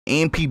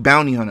AMP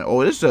Bounty Hunter.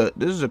 Oh, this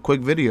is a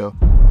quick video.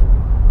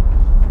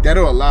 Dead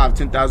or Alive,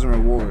 10,000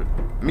 reward.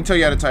 Let me tell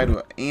you how the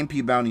title.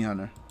 AMP Bounty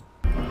Hunter.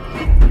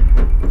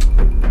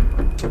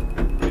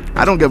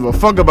 I don't give a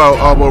fuck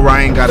about what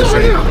Ryan gotta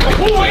say. Oh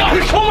my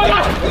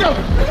god!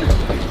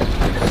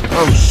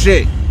 Oh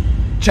shit.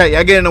 Chat,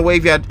 y'all get in the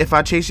way if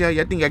I chase y'all?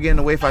 Y'all think y'all get in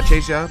the way if I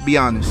chase y'all? Be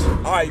honest.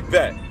 Alright,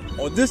 bet.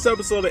 On this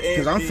episode of AMP,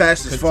 because I'm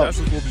fast as fuck,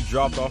 contestants will be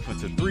dropped off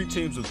into 3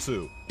 teams of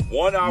 2.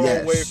 1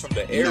 hour away from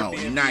the Airbnb. No,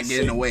 you're not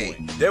getting away.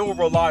 They will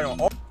rely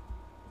on all.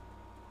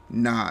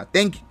 Nah,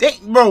 thank you,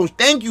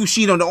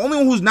 Sheeto. The only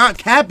one who's not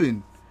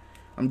capping.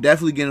 I'm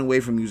definitely getting away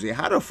from you, Zay.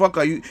 How the fuck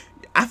are you?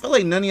 I feel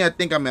like none of y'all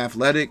think I'm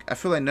athletic. I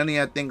feel like none of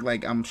y'all think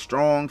like I'm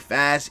strong,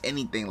 fast,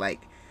 anything.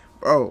 Like,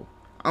 bro,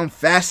 I'm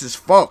fast as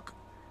fuck.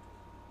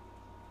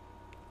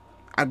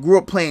 I grew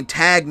up playing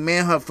tag,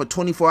 manhunt for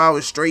 24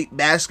 hours straight,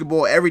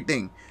 basketball,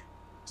 everything.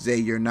 Zay,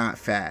 you're not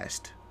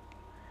fast.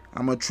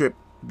 I'm a trip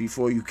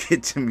before you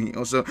get to me.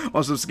 On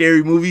some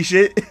scary movie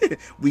shit.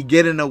 We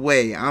get in the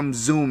way. I'm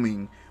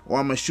zooming. Or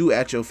I'm going to shoot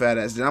at your fat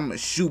ass. Then I'm going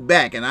to shoot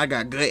back and I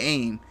got good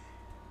aim.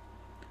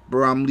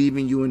 Bro, I'm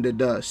leaving you in the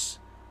dust.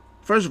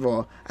 First of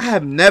all, I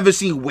have never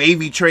seen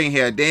Wavy train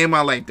here a day in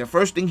my life. The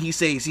first thing he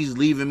says, he's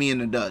leaving me in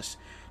the dust.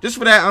 Just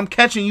for that, I'm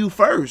catching you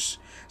first.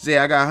 Say,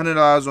 I got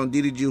 $100 on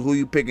DDG. Who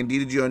you picking,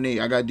 DDG or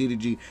Nate? I got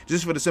DDG.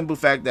 Just for the simple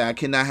fact that I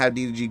cannot have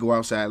DDG go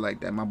outside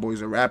like that. My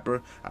boy's a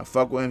rapper. I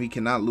fuck with him. He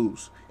cannot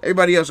lose.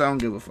 Everybody else, I don't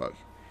give a fuck.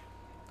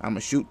 I'm going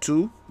to shoot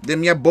 2.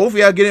 Then, yeah, both of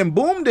y'all getting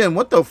boomed in.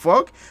 What the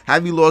fuck?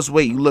 Have you lost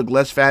weight? You look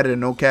less fatter than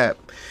no cap.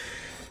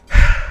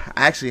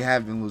 I actually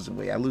have been losing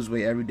weight. I lose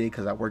weight every day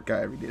because I work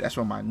out every day. That's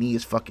why my knee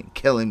is fucking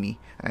killing me.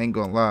 I ain't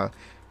gonna lie.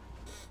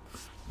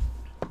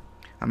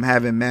 I'm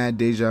having mad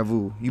deja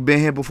vu. You been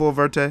here before,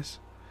 Vertex?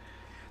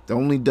 The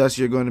only dust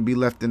you're going to be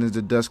left in is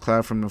the dust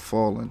cloud from the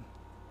fallen.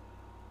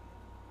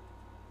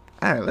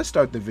 Alright, let's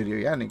start the video.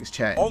 Y'all niggas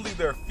chatting. Only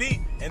their feet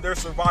and their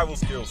survival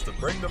skills to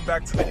bring them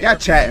back to the Y'all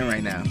chatting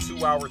right now.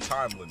 2-hour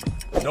time limit.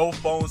 No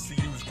phones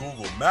to use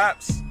Google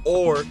Maps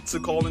or to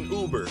call an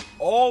Uber.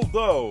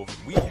 Although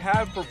we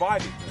have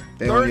provided them.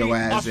 They on your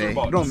ass, eh?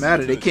 It don't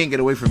matter. They can't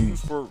get away from you.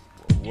 For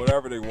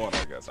whatever they want,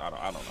 I guess. I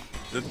don't know.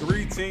 The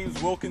 3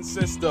 teams will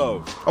consist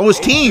of. Oh, it's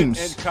teams.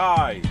 And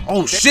Kai.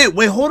 Oh shit!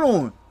 Wait, hold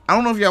on. I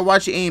don't know if y'all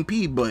watch the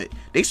AMP, but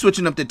they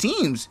switching up the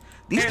teams.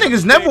 These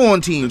niggas never on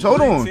teams.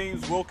 Hold on.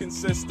 Teams will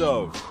consist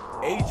of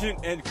Agent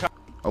and Kai.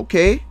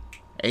 Okay,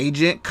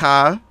 Agent,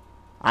 Kai.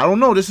 I don't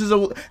know. This is a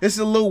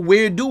little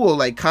weird duo.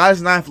 Like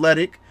Kai's not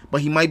athletic, but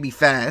he might be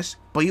fast.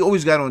 But he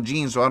always got on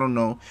jeans, so I don't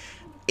know.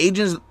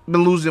 Agent's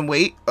been losing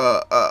weight.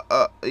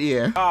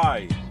 Yeah.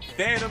 Kai,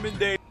 Phantom and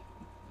Davis.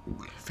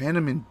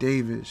 Phantom and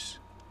Davis.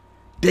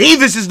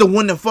 Davis is the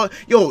one that fuck.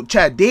 Yo,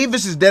 Chad.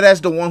 Davis is dead ass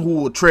the one who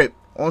will trip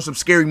on some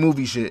scary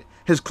movie shit.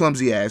 His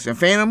clumsy ass. And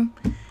Phantom,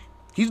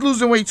 he's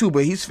losing weight too,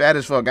 but he's fat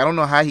as fuck. I don't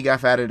know how he got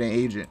fatter than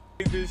Agent.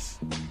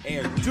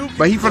 And Duke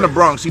but he from the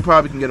Bronx. He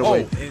probably can get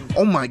away.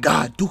 Oh my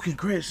God, Duke and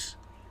Chris.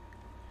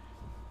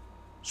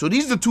 So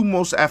these are the 2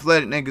 most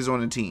athletic niggas on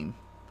the team.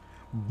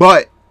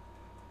 But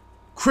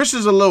Chris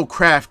is a little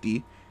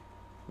crafty.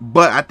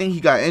 But I think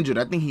he got injured.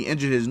 I think he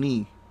injured his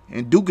knee.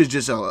 And Duke is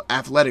just an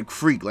athletic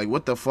freak. Like,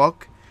 what the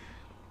fuck?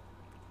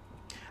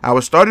 I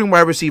was starting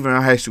wide receiver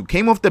in high school.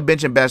 Came off the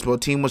bench and basketball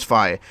team was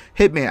fire.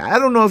 Hitman, I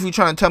don't know if you're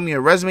trying to tell me a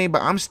resume,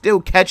 but I'm still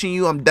catching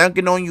you. I'm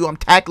dunking on you. I'm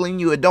tackling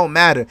you. It don't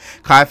matter.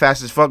 Kai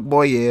fast as fuck,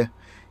 boy, yeah.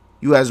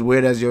 You as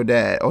weird as your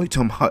dad. Oh, you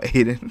talking about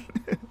Aiden.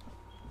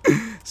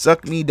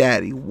 Suck me,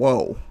 daddy.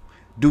 Whoa.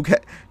 Duke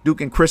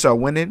and Chris are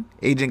winning.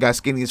 Agent got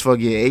skinny as fuck.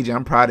 Yeah, Agent.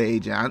 I'm proud of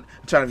Agent. I'm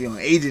trying to be on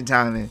Agent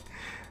timing.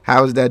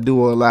 How is that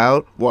duo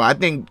allowed? Well, I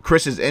think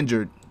Chris is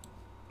injured.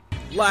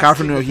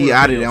 Confident he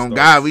out of there. On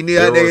God, we need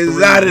that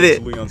niggas out of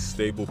it.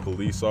 Unstable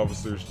police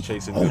officers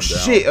chasing. Oh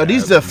shit! Are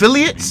these the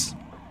affiliates?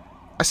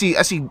 I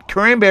see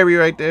Cranberry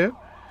right there.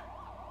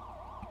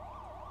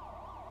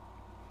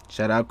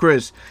 Shout out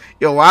Chris.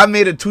 Yo, I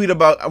made a tweet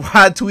about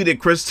why I tweeted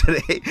Chris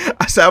today.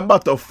 I said I'm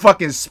about to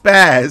fucking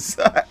spaz.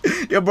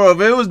 Yo, bro, if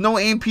there was no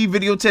AMP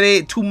video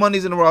today, 2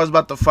 Mondays in a row, I was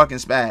about to fucking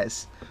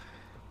spaz.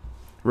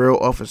 Real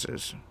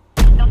officers.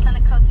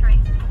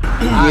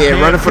 Yeah,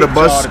 running for the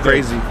bus is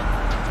crazy.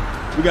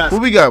 Who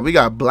we got? We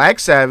got Black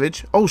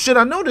Savage. Oh shit,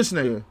 I know this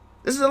nigga.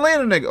 This is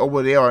Atlanta nigga. Oh,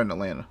 well, they are in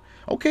Atlanta.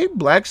 Okay,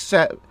 Black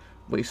Savage.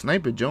 Wait,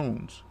 Sniper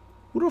Jones.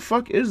 Who the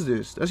fuck is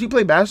this? Does he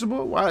play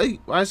basketball? Why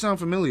it sound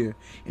familiar?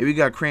 And we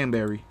got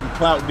Cranberry.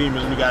 Clout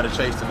demons we got to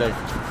chase today.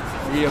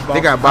 Yeah,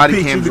 they got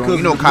body cams on.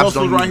 You know cops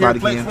don't use body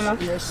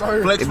cams. Yes,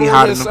 sir. They be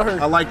hiding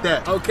them. I like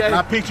that. Okay. And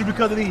I picked you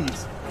because of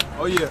these.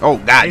 Oh yeah. Oh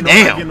god Ain't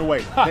damn. Getting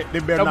away. They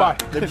better not.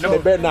 They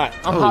better not.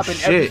 I'm hopping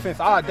every fence.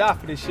 I'll die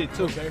for this shit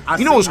too.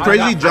 You know what's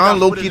crazy? John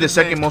Low-key the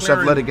second most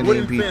athletic in the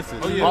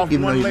MP.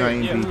 Even though he's not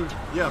MP.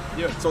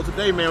 Yeah. So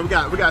today, man, we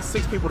got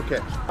 6 people to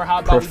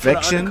catch.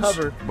 Perfections?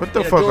 What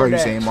the fuck are you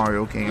saying,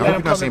 Mario King? I hope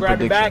you're not saying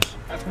predictions.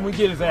 That's when we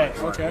get his ass.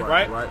 Okay.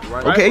 Right.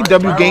 Okay.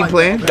 W game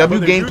plan.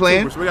 W game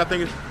plan. We got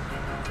thinking.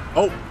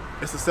 Oh.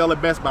 It's a sell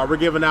at Best Buy. We're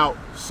giving out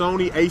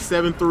Sony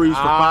A7 IIIs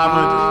for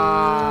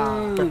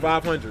 500. For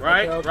 500.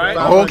 Right?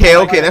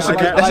 Okay. That's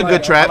a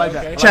good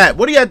trap. Chat,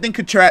 what do y'all think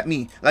could trap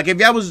me? Like if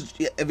y'all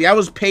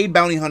was paid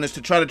bounty hunters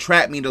to try to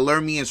trap me to lure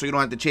me in so you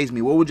don't have to chase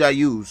me, what would y'all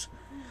use?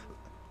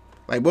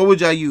 Like what would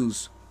y'all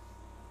use?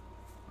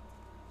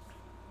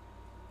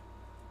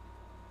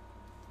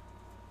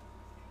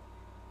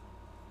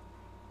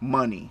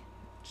 Money.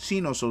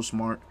 Chino so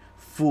smart.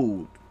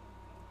 Food.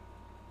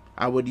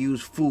 I would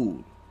use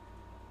food.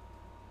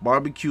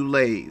 Barbecue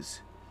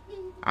Lays.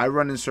 I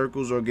run in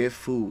circles or get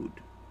food.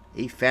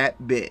 A fat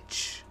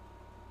bitch.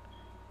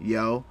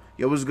 Yo,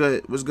 what's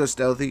good? What's good,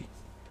 Stealthy?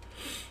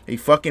 A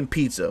fucking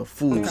pizza.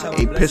 Food.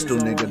 A pistol,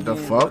 nigga. The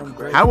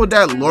fuck? How would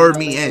that lure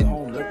me in?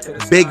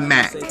 Big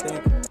Mac.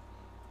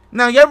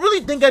 Now, y'all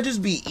really think I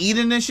just be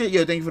eating this shit?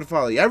 Yo, thank you for the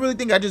follow. Y'all really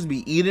think I just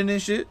be eating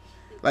this shit?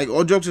 Like,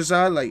 all jokes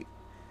aside, like,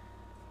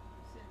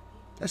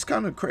 that's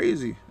kind of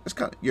crazy. That's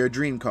kind of your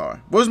dream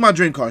car. What is my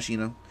dream car,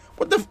 Shino?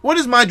 What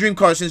is my dream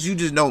car since you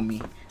just know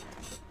me?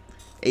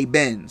 A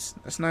Benz.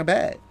 That's not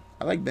bad.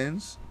 I like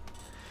Benz.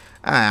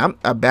 I'm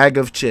a bag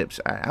of chips.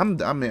 I'm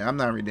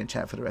not reading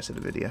chat for the rest of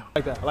the video. I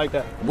like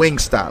that.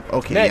 Wingstop.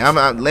 Okay. Next. I'm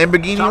a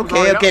Lamborghini.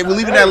 Okay. We're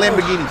leaving that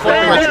Lamborghini.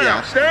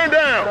 Stand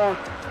down.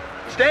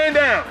 Stand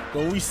down.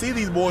 When we see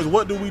these boys,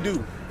 what do we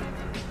do?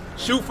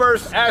 Shoot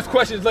first, ask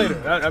questions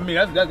later. I mean,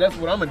 that's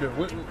what I'm gonna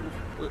do.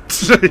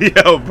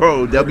 Yo,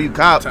 bro, W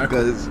Cop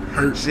because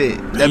shit.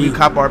 W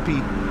Cop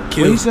RP.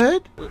 Kill. What he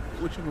said?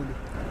 What you gonna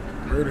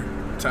do? Murder,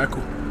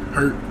 tackle,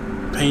 hurt,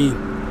 pain,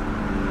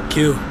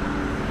 kill.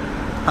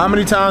 How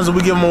many times do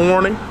we give them a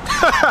warning?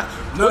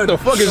 What the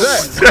fuck is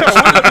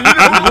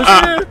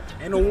that?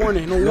 Ain't no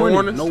warning, no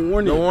warning, no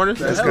warning. No warning?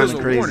 That's kind of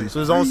crazy.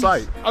 So it's on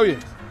site. Oh yeah.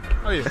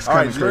 That's All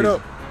kind right, of straight crazy.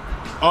 up.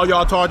 Oh,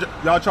 y'all charge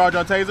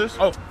our tasers?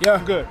 Oh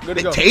yeah, good to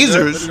go.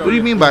 Tasers? What do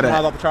you mean by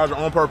that? Off the charger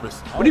on purpose.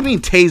 What do you mean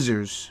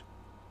tasers?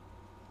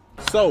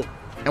 So,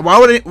 And why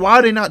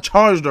are they not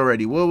charged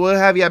already? What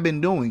have y'all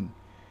been doing?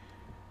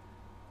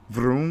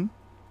 Vroom.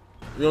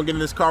 we're gonna get in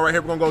this car right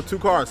here. We're gonna go 2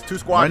 cars, 2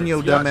 squads. Run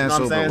your dumb ass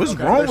over. What's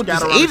wrong with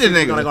this We're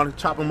Aiden gonna nigga?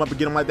 chop them up and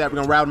get them like that. We're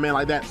gonna route them in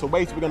like that. So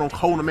basically, we're gonna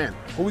hold them in.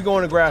 Who we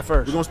going to grab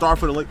first? We're gonna start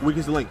for the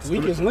weakest links.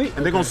 Weakest link?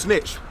 And they're gonna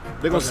snitch.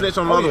 They're gonna snitch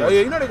on the other Oh ones. yeah,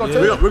 you know they gonna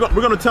tell you.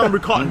 We're gonna tell them we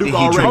caught Duke He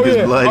already. drank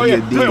his blood. Oh, He yeah.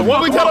 a demon.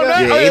 What we tell them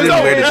that? Yeah, Oh, Aiden it's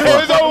over weird as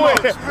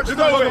with. fuck. It's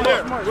over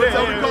with. We'll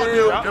tell them we caught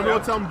Duke, and we'll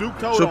tell them Duke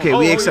told them. Okay,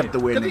 we Oh, accept yeah. the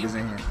weird niggas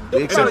in here.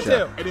 We accept tell.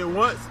 y'all. And then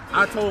once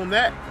I told them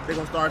that, they're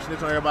gonna start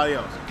snitching on everybody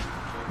else.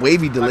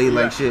 Wavy delayed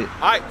like shit.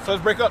 All right, so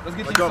let's break up. Let's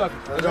get these go. suckers.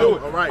 Let's Let's go. do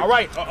it. All right. All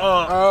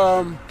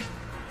right.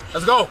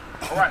 Let's go.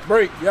 All right,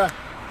 break. Yeah.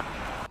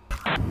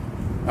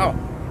 Oh,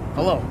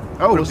 hello.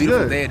 Oh, what a what's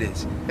beautiful good? day it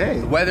is. Hey.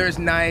 The weather is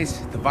nice.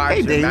 The vibes Hey,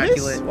 are Davis.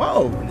 immaculate.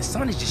 Whoa. And the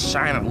sun is just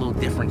shining a little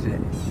different today.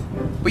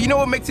 But you know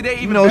what makes today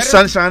even You know, better?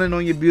 sun shining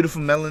on your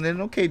beautiful melanin.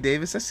 Okay,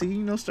 Davis, I see.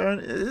 You know,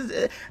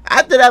 starting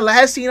after that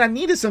last scene, I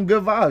needed some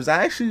good vibes.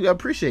 I actually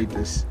appreciate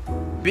this.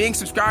 Being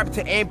subscribed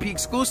to AMP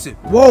exclusive.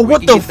 Whoa, We what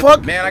can the get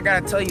fuck? Man, I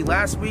gotta tell you,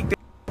 last week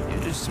there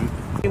was just some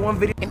one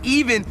video and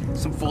even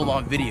some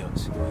full-on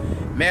videos.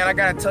 Man, I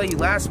gotta tell you,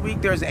 last week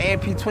there was an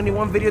AMP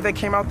 21 video that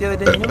came out the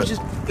other day, and it was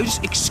just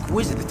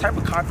exquisite. The type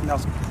of content that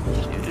was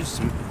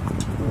just.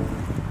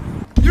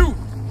 You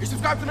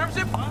subscribed to the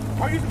membership?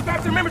 Are you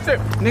subscribed to the membership?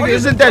 Nigga,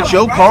 isn't that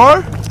your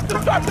car?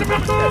 Subscribe to the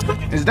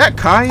membership. Is that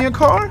Kai in your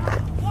car?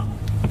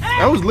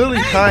 That was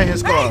literally Kai in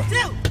his car.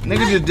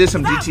 Nigga just did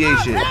some GTA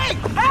shit.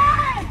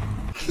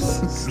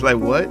 It's like,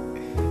 what?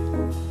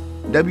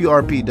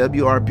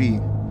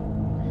 WRP.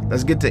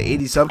 Let's get to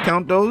 80 sub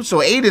count though.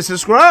 So 80,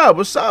 subscribe.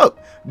 What's up?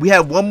 We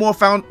have one more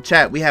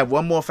chat. We have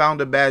one more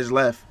founder badge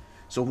left.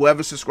 So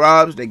whoever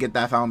subscribes, they get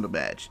that founder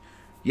badge.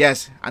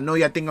 Yes, I know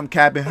y'all think I'm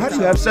capping. How do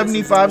you have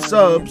 75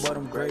 subs with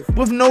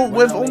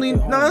only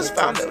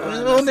founder?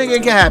 I don't think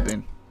it can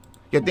happen.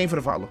 Yeah, thank you for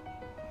the follow.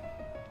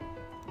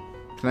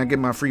 Can I get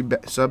my free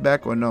sub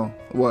back or no?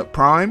 What,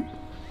 Prime?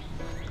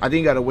 I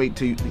think you gotta wait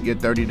till you get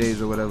 30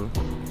 days or whatever.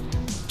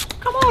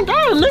 Come on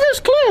down, nigga. It's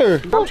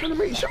clear. I'm trying to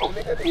make sure,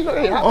 nigga. You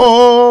know,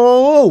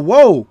 Oh,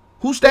 whoa.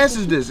 Whose stance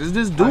is this? Is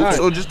this Dukes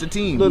or just the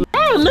team? nigga,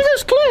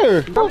 it's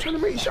clear. I'm trying to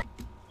make sure.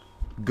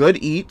 Good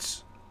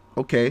Eats.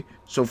 Okay.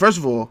 So first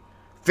of all,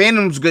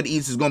 Phantom's Good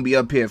Eats is gonna be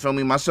up here. Feel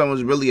me? My son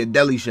was really a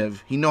deli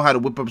chef. He know how to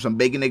whip up some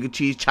bacon, egg, and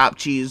cheese, chopped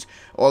cheese,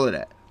 all of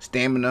that.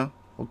 Stamina.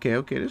 Okay.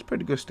 That's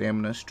pretty good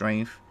stamina.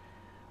 Strength.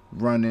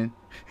 Running.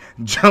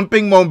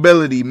 Jumping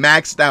mobility.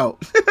 Maxed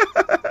out.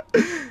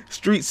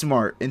 Street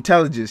smart.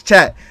 Intelligence.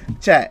 Chat.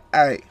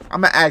 Alright.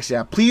 I'm gonna ask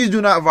y'all. Please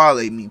do not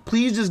violate me.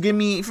 Please just give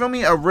me, feel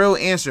me, a real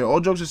answer. All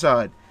jokes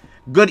aside.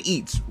 Good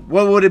Eats.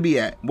 What would it be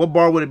at? What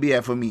bar would it be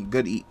at for me?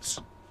 Good Eats.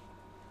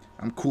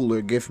 I'm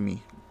cooler. Gift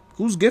me.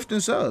 Who's gifting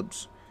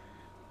subs?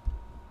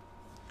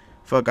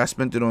 Fuck, I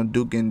spent it on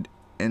Duke and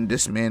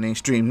this man ain't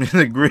streaming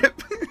the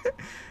grip.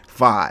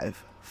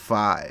 5.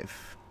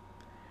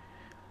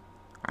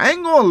 I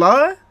ain't gonna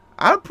lie.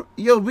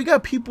 Yo, we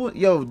got people.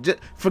 Yo,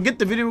 forget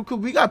the video real.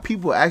 We got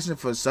people asking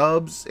for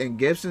subs and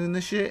gifts and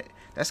this shit.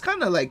 That's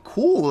kind of like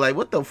cool. Like,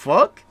 what the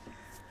fuck?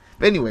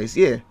 But anyways,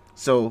 yeah.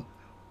 So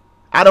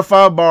Out of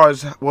 5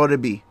 bars, what would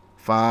it be?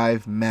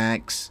 5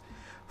 max,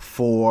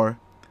 4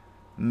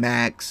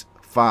 max,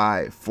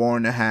 5,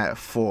 4.5,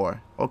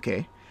 4.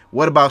 Okay.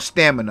 What about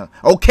stamina?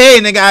 Okay,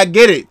 nigga, I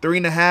get it.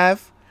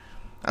 3.5.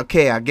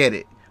 Okay, I get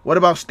it. What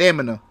about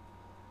stamina?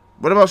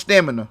 What about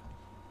stamina?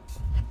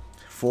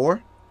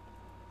 4.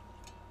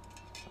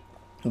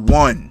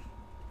 1.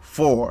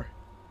 4.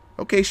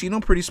 Okay, she know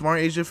pretty smart.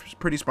 Asia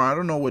pretty smart. I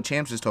don't know what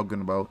Champs is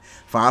talking about.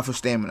 5 for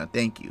stamina.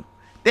 Thank you.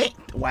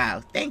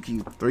 Wow, thank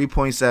you.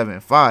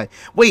 3.7. 5.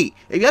 Wait,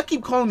 if y'all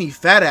keep calling me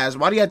fat ass,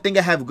 why do y'all think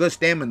I have good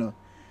stamina?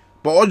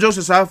 But all jokes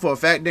aside, for a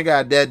fact, nigga,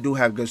 I dead do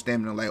have good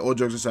stamina. Like, all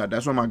jokes aside,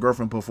 that's what my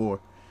girlfriend put 4.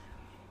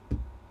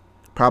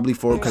 Probably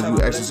 4 because you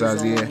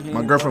exercise, yeah.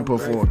 My girlfriend put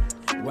 4.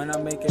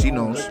 She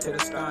knows.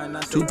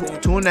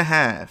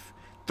 2.5.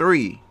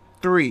 3.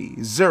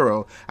 3.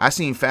 0. I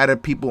seen fatter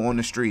people on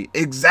the street.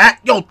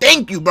 Yo,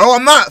 thank you, bro.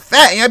 I'm not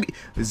fat.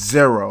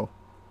 0.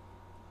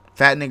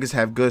 Fat niggas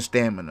have good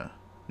stamina.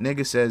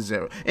 Nigga says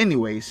 0.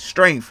 Anyways,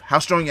 strength. How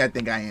strong y'all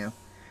think I am?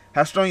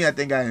 How strong y'all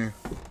think I am?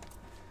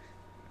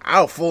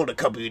 I'll fold a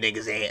couple of you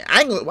niggas in here. I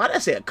ain't gonna, why did I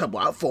say a couple?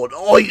 I'll fold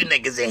all you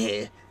niggas in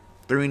here.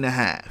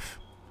 3.5.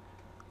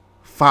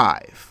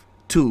 5.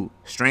 2.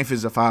 Strength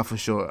is a 5 for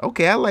sure.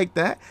 Okay, I like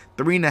that.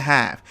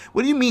 3.5.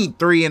 What do you mean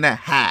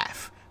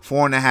 3.5?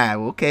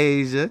 4.5.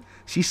 Okay, Asia.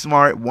 She's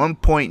smart.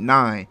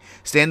 1.9.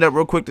 Stand up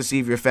real quick to see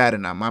if you're fat or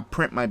not. My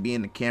print might be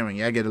in the camera.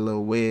 Y'all get a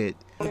little weird.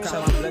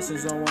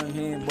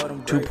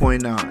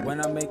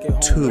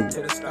 2.9.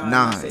 2.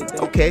 9.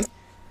 Okay.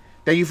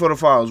 Thank you for the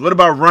follows. What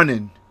about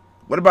running?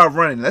 What about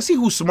running? Let's see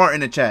who's smart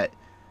in the chat.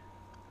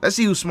 Let's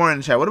see who's smart in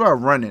the chat. What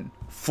about running?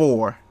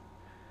 4.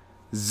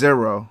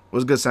 0.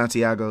 What's good,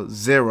 Santiago?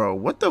 0.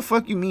 What the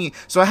fuck you mean?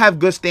 So I have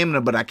good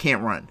stamina, but I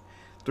can't run.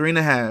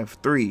 3.5.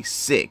 3.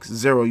 6.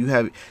 0. You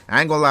have.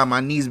 I ain't gonna lie. My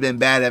knees been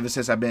bad ever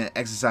since I've been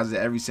exercising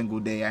every single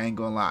day. I ain't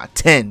gonna lie.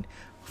 10.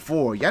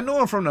 4. Y'all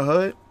know I'm from the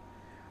hood.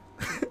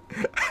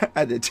 I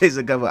had to chase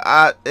a couple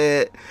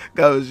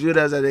couple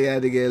shootouts. I think I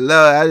had to get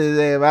low. I just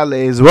say my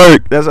legs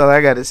work. That's all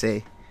I gotta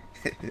say.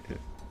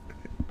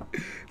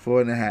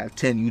 4.5.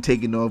 10. You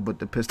taking off, but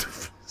the pistol.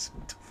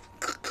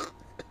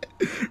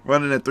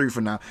 Running a 3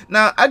 for now.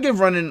 Now I give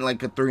running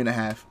like a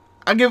 3.5.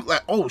 I give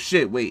like, oh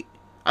shit, wait.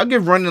 I'll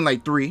give running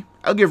like 3.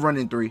 I'll give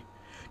running 3.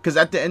 Cause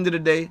at the end of the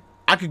day,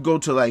 I could go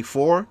to like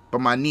 4, but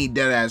my knee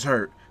dead ass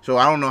hurt. So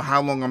I don't know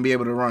how long I'm gonna be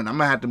able to run. I'm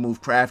gonna have to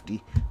move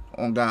crafty.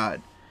 On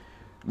God.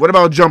 What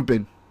about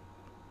jumping?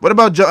 What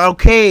about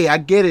okay, I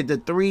get it. The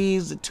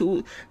 3s, the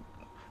 2,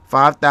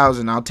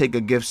 5,000. I'll take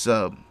a gift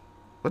sub.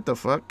 What the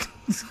fuck?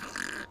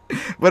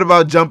 What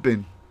about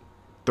jumping?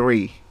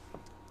 3,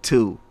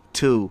 2,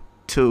 2,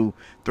 2,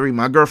 3.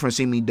 My girlfriend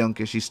seen me dunk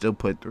and she still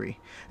put 3.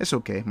 It's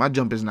okay. My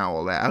jump is not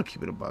all that. I'll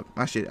keep it a buck.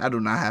 My shit, I do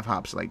not have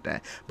hops like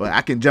that. But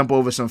I can jump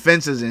over some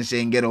fences and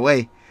shit and get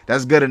away.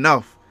 That's good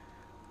enough.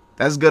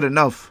 That's good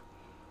enough.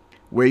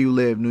 Where you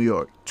live, New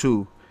York.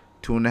 2,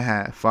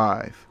 2.5,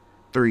 5,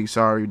 3.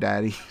 Sorry,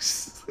 daddy.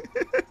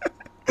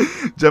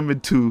 Jumping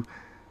 2.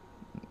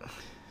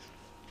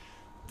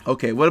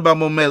 Okay, what about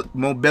mobility?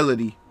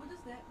 What does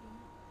that mean?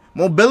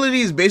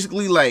 Mobility is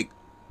basically like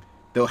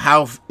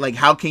how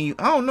can you,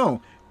 I don't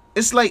know.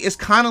 It's like, it's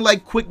kind of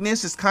like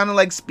quickness, it's kind of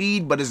like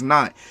speed, but it's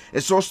not.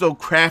 It's also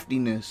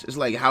craftiness. It's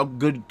like how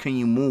good can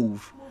you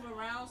move? Move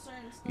around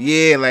certain stuff.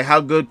 Yeah, like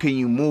how good can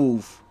you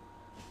move?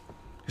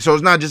 So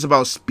it's not just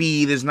about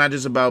speed, it's not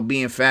just about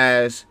being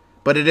fast,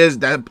 but it is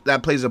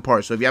that plays a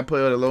part. So if y'all put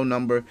a low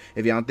number,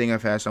 if y'all don't think I'm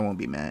fast, I won't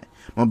be mad.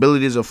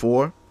 Mobility is a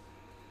 4.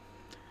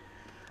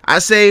 I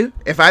say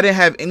if I didn't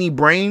have any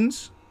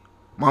brains,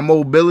 my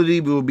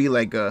mobility would be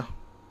like a,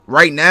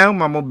 right now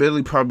my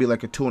mobility probably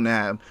like a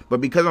 2.5.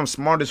 But because I'm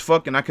smart as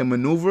fuck and I can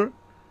maneuver,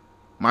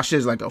 my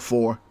shit's like a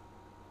 4.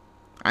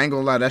 I ain't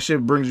gonna lie, that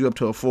shit brings you up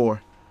to a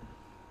 4.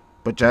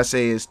 But y'all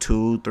say it's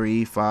 2,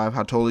 3, 5.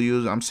 How tall are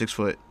you? I'm 6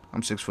 foot.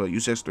 I'm 6 foot. You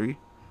 6'3"?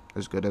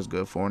 That's good. That's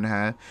good.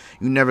 4.5.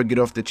 You never get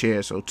off the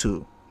chair, so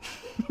 2.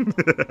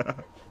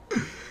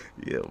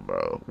 Yeah,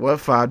 bro. What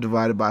 5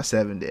 divided by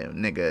 7 then?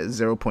 Nigga,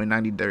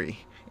 0.93.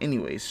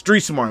 Anyways,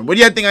 street smart. What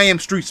do y'all think I am?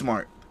 Street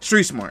smart.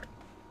 Street smart.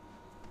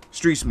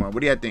 Street smart.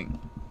 What do y'all think?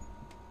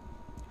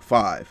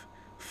 5.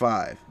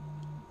 5.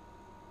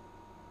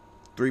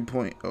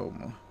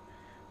 3.0.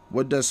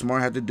 What does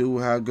smart have to do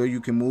with how good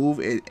you can move?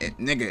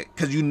 Nigga,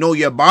 because you know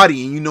your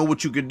body and you know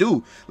what you could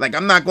do. Like,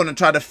 I'm not going to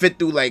try to fit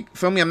through, like,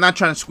 feel me? I'm not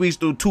trying to squeeze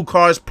through 2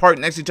 cars parked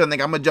next to each other.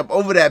 Like, I'm going to jump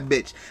over that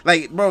bitch.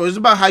 Like, bro, it's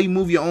about how you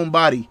move your own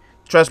body.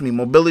 Trust me,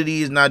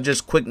 mobility is not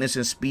just quickness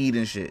and speed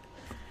and shit.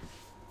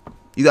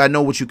 You got to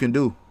know what you can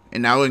do.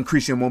 And that will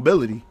increase your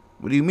mobility.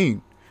 What do you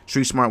mean?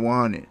 Street smart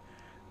 100.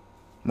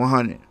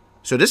 100.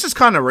 So this is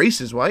kind of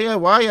racist. Why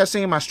are y'all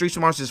saying my street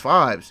smarts is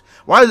 5s?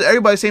 Why is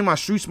everybody saying my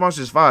street smarts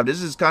is 5?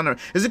 This is kind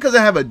of, is it because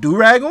I have a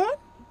do-rag on?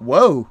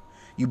 Whoa.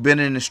 You been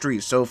in the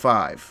street, so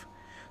 5.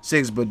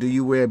 6, but do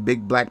you wear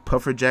big black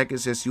puffer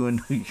jackets since you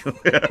in New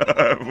York?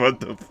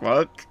 What the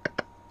fuck?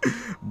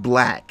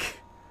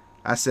 Black.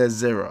 I said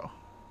 0.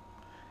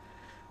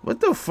 What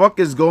the fuck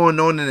is going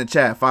on in the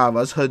chat? 5.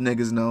 Us hood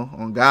niggas know.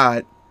 On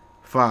God.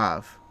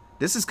 5.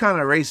 This is kind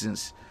of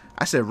racist.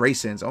 I said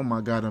racist. Oh my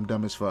God, I'm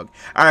dumb as fuck.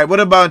 All right, what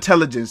about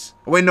intelligence?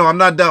 Wait, no, I'm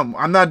not dumb.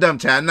 I'm not dumb,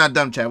 Chad. I'm not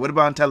dumb, Chad. What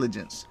about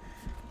intelligence?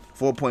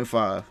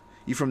 4.5.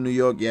 You from New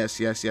York? Yes,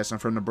 yes, yes. I'm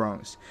from the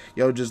Bronx.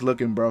 Yo, just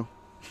looking, bro.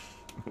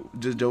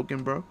 Just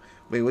joking, bro.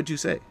 Wait, what'd you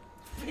say?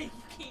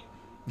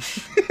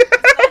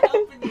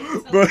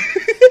 Bro.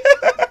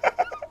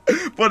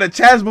 Bro, the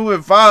chat's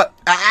moving fast.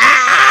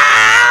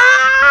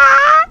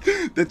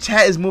 The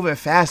chat is moving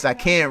fast. I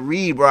can't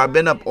read, bro. I've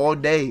been up all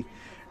day.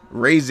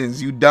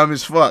 Raisins, you dumb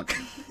as fuck.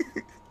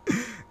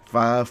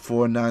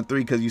 5493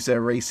 because you said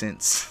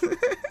raisins.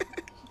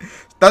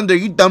 Thunder,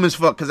 you dumb as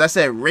fuck because I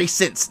said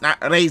raisins, not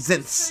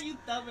raisins. You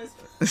dumb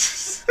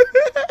as fuck.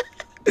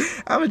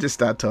 I'm gonna just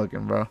start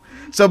talking, bro.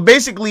 So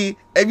basically,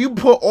 if you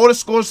put all the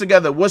scores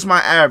together, what's my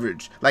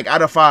average? Like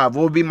out of 5,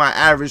 what would be my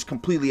average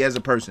completely as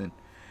a person?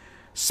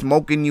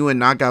 Smoking you in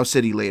Knockout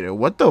City later.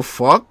 What the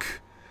fuck?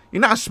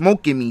 You're not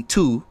smoking me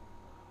 2.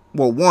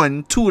 Well,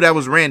 1, 2, that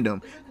was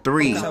random.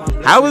 3.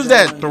 How is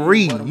that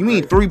 3? You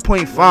mean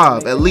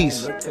 3.5 at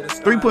least?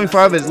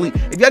 3.5 at least.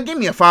 If y'all give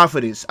me a 5 for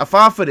this, a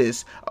 5 for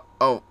this,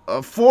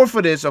 a 4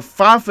 for this, a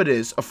 5 for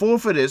this, a 4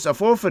 for this, a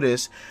 4 for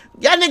this,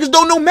 y'all niggas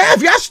don't know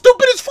math. Y'all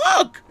stupid as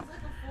fuck.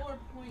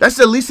 That's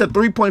at least a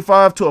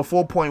 3.5 to a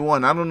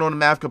 4.1. I don't know the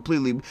math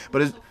completely,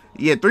 but it's,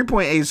 yeah,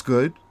 3.8 is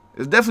good.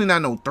 It's definitely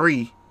not no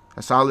 3.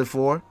 A solid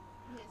 4.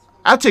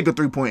 I'll take a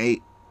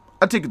 3.8.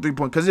 I'll take a 3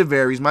 point because it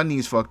varies. My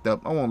knee's fucked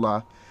up. I won't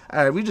lie.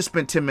 All right, we just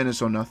spent 10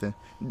 minutes on nothing.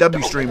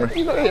 W streamer.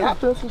 You know they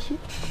hot dogs and shit.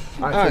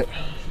 All right.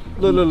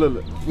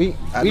 Look. We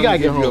gotta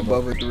get home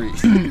above a 3.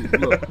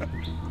 Look.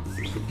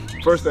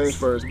 First things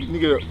first,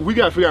 nigga. We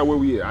gotta figure out where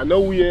we at. I know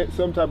we at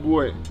some type of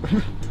way.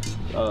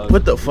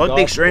 What the fuck?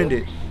 They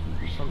stranded.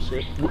 Some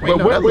shit. Wait,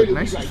 no, that look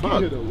nice as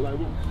fuck.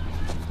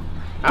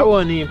 I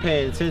wasn't even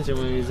paying attention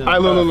when he was in the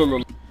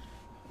look.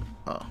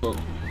 Look.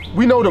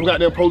 We know them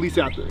goddamn police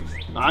out there.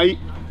 Alright?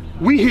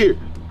 We here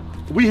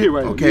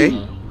right now. Okay.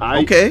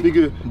 Right? Okay.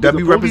 Nigga,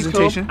 W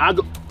representation.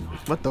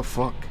 What the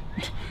fuck?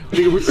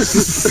 Nigga,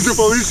 if the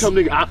police come,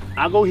 nigga,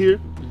 I go here.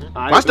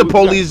 Watch the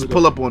police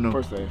pull up on them.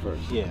 First thing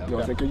first. Yeah. You know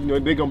what I'm saying? Cause you know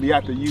they gonna be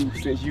after you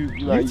since you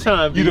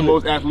the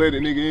most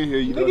athletic nigga in here.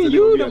 You know nigga,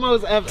 you the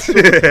most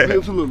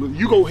athletic. Look,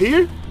 you go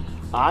here.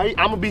 Alright,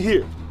 I'ma be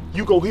here.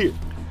 You go here.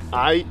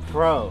 Alright,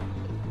 bro.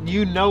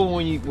 You know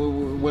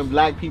when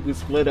black people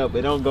split up,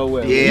 it don't go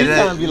well. Yeah, you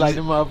trying to be like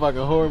the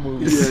motherfucking horror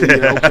movies.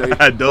 Yeah,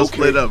 okay. Don't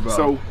split up, bro.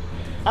 So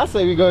I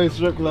say we go to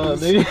strip club,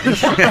 nigga.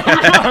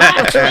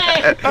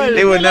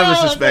 They would never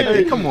suspect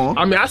it. Come on.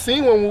 I mean, I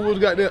seen one when we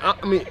got there.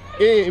 I mean,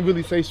 it ain't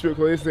really say strip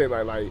club. It said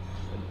like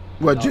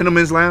what,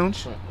 gentleman's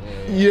lounge?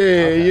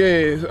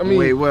 Yeah. I mean,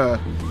 wait, what?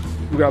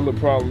 We got a little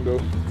problem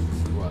though.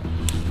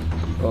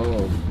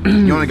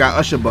 You only got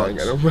Usher bucks. I ain't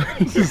got no money.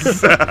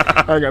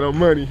 I ain't got no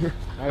money.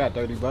 I got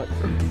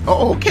 $30.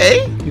 Oh,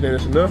 okay. You think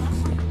that's enough?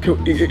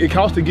 It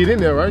costs to get in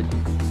there, right?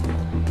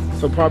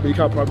 So probably it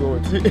cost probably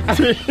 10.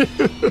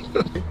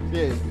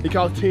 Yeah. It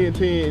cost 10,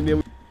 and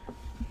then.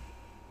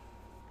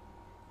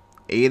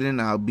 Aiden,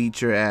 I'll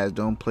beat your ass.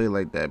 Don't play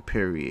like that.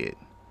 Period.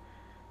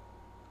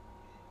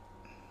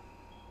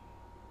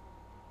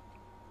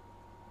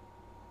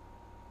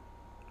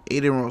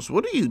 Aiden Rose,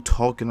 what are you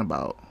talking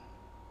about?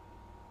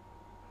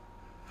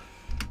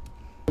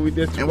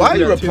 And why are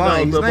you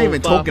replying? He's not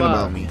even talking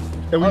about me.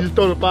 And we just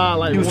throw the 5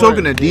 like he was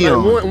talking to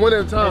Dion. Like one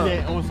at a time. And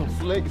then on some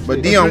flick shit.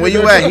 But Dion, where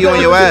you at? He on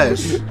your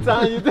ass.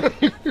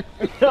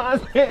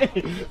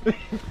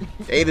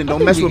 Aiden,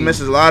 don't mess with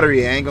Mrs.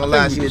 Lottery. I ain't gonna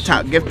lie. She the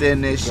top gifter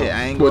in this shit.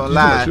 I ain't gonna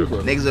lie.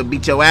 Niggas will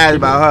beat your ass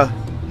about her.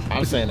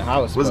 I'm saying the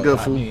house. What's good,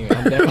 fool? You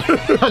talking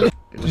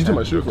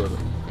about strip club?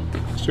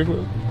 Strip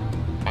club?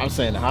 I'm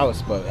saying the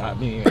house, but I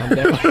mean, I'm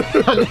down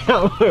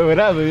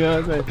whatever, you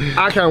know what I'm saying?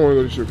 I kind of want to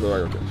go to strip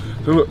club.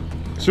 So look,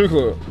 strip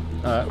club.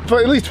 For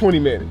at least 20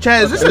 minutes.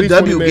 Chad, is this a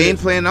W game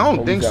plan? I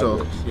don't think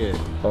so. Yeah.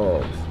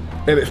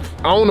 And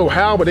I don't know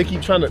how, but they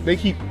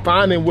keep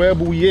finding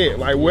wherever we at.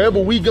 Like wherever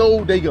we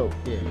go, they go.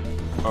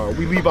 Yeah.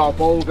 We leave our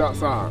phones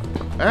outside.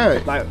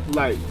 Alright. Like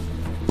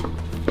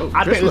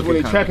I think that's what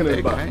they tracking us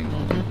about. You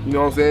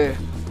know what I'm saying?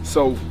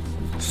 So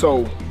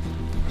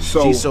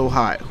she's so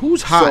hot.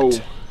 Who's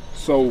hot?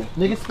 So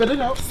nigga spit it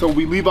out. So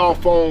we leave our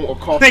phone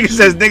across. Nigga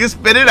says nigga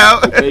spit it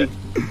out. Okay.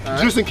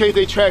 Just in case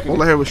they tracking.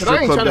 All I heard was strip I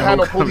ain't club trying to have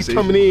no police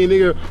coming in,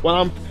 nigga, while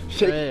I'm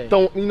shaking.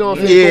 Don't you know what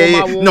I'm saying?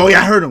 Yeah. No,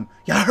 y'all heard him.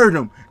 Y'all heard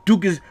him.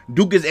 Duke is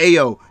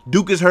AO.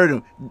 Duke has heard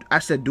him. I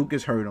said Duke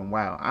has heard him.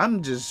 Wow.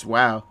 I'm just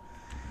wow.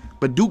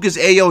 But Duke is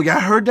AO. Y'all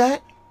heard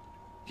that?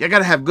 Y'all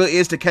gotta have good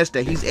ears to catch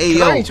that. He's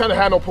AO. I ain't trying to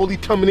have no police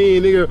coming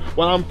in, nigga,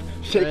 while I'm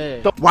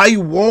shaking. Why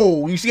you,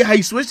 whoa, you see how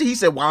he switched it? He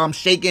said, while I'm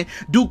shaking.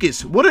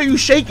 Dukas, what are you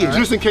shaking?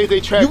 Just in case they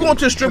track. You going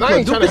to a strip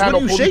club, Dukas, what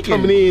are you shaking?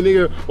 Coming in,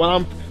 nigga, while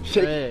I'm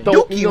shaking.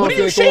 Dookie, what are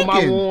you shaking?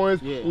 My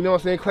horns, you know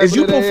what I'm saying? Is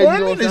you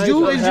performing? Is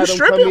you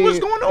stripping? What's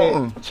going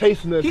on?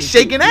 Chasing us. He's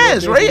shaking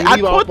ass, right?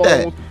 I caught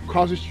that.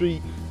 Across the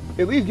street.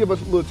 At least give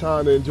us a little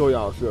time to enjoy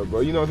ourselves,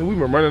 bro. You know what I'm saying? We've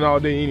been running all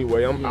day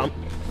anyway.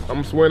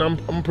 I'm swearing.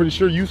 I'm pretty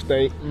sure you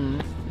stink.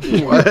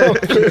 What?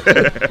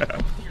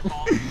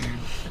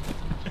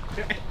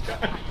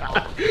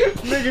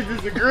 Nigga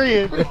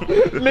disagreeing.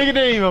 Nigga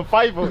didn't even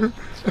fight for him.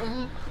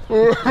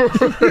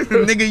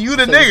 Nigga, you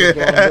the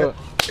nigga.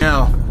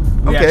 Now,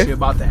 we Okay. actually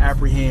about to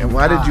apprehend. And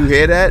why did you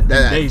hear that?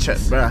 Bruh,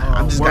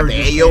 I just got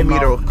the AO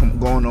meter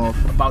going off.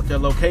 about their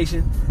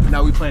location.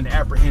 Now we plan to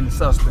apprehend the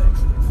suspects.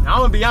 Now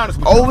I'm gonna be honest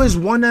with you. Oh, it's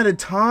one at a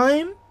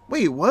time?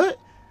 Wait, what?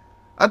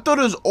 I thought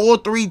it was all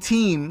three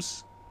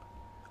teams.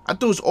 I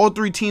thought it was all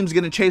three teams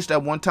getting chased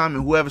at one time,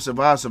 and whoever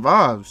survives,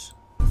 survives.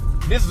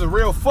 This is a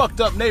real fucked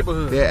up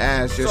neighborhood. Their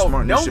ass, your So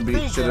smartness don't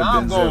think should that have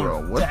I'm been going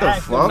zero. to What the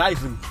act them fuck?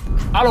 nicely.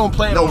 I don't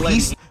plan No, on letting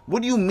he's.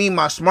 What do you mean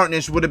my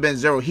smartness would have been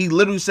zero? He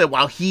literally said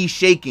while he's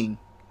shaking.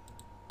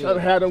 Trying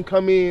to have them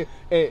come in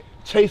and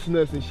chasing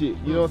us and shit.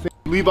 You know what I'm saying?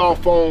 Leave our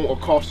phone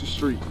across the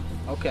street.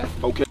 Okay.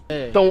 Okay.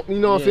 Don't, you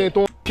know what I'm saying?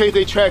 Don't, in case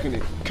they tracking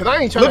it. Cause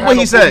I ain't trying Look to what have he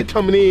no said.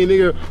 coming in,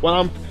 nigga, while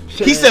I'm.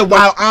 He said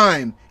while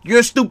I'm.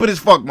 You're stupid as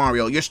fuck,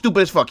 Mario. You're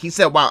stupid as fuck. He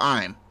said while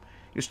I'm.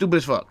 You're stupid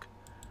as fuck.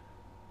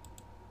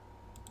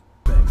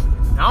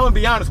 Now I'm gonna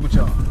be honest with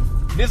y'all.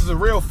 This is a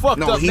real fucked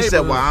No, up he said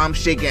neighborhood. while I'm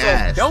shaking So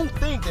ass. don't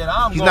think that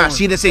I'm He's going not.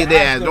 She didn't say to their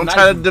act ass. them Don't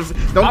try to. nicely.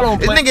 I Don't.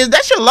 don't plan- Nigga, is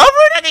that your lover?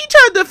 Nigga, you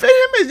trying to defend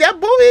him? Is that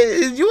boy?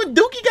 Is you and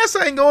Dookie got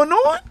something going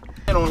on?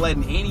 on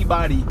letting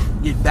anybody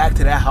get back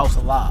to that house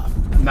alive.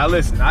 Now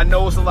listen, I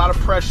know it's a lot of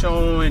pressure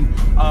on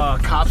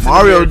cops.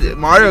 Mario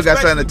got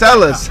something to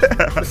tell us.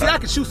 But see, I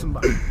can shoot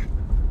somebody.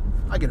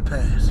 I get a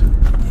pass.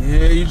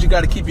 Yeah, you just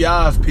got to keep your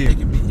eyes peeled. It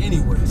can be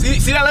anywhere.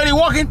 See that lady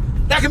walking?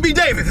 That can be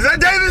Davis. Is that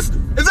Davis?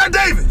 Is that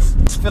Davis?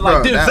 I feel like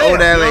Bro, this. that old You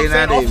know lady, what I'm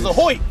saying? not Officer Davis.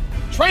 Hoyt,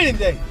 training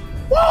day.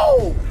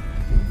 Whoa!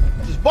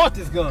 I just bought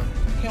this gun.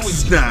 Can't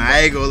wait. Nah, I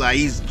ain't gonna lie.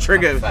 He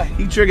trigger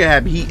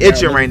happy. He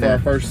itching right now. Our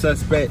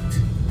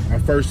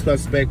first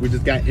suspect. We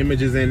just got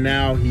images in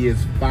now. He is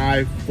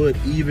 5 foot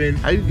even.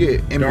 How you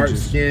get Dark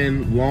images?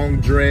 skin, long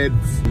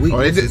dreads. They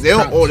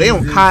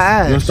on Kai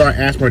ass. We're gonna start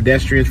asking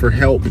pedestrians for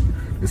help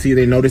and see if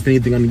they noticed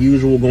anything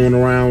unusual going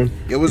around.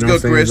 It was You know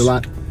good, what I'm saying? Chris. There's a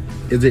lot.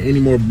 Is there any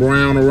more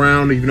brown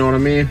around? You know what I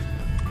mean?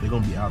 They're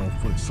gonna be out on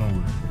foot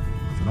somewhere.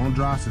 So don't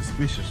drive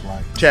suspicious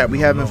like. Chat, we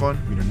having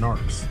fun? We the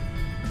narcs.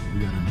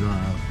 We gotta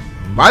drive.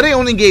 Why they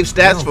only gave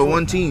stats for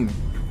one team?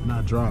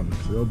 Not driving,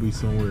 so they'll be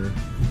somewhere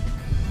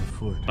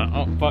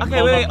on foot.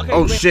 Okay, wait. Okay,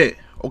 Oh wait. shit.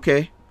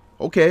 Okay.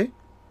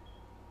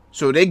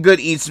 So they good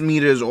eats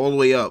meters all the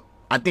way up.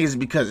 I think it's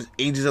because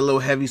age is a little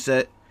heavy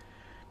set.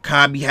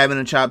 Kai be having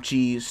a chopped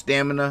cheese.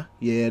 Stamina,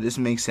 yeah, this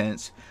makes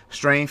sense.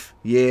 Strength,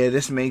 yeah,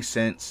 this makes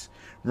sense.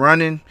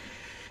 Running,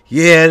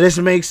 yeah, this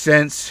makes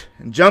sense.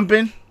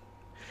 Jumping,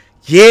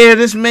 yeah,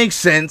 this makes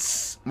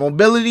sense.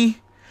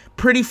 Mobility,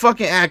 pretty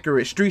fucking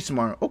accurate. Street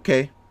smart,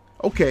 okay.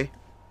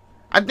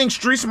 I think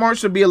street smart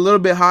should be a little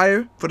bit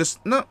higher for this.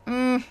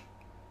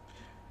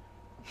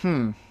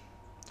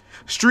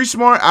 Street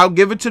smart, I'll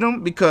give it to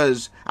them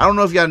because I don't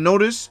know if y'all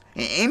noticed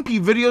in MP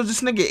videos,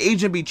 this nigga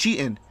agent be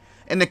cheating.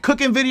 In the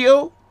cooking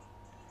video,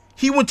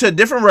 he went to a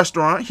different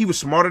restaurant. He was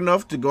smart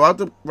enough to go out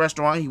the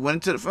restaurant. He went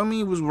into the family.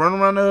 He was running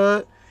around the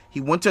hood.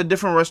 He went to a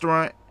different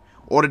restaurant,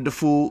 ordered the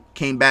food,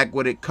 came back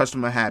with it,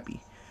 customer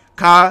happy.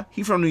 Kai,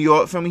 he from New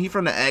York, feel me? He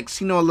from the X.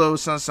 He know a little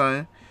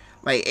something.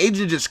 Like,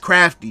 agent just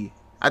crafty.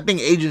 I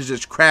think agent's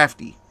just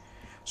crafty.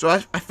 So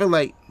I feel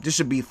like this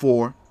should be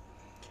 4.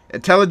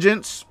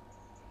 Intelligence,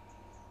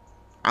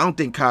 I don't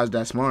think Kai's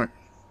that smart.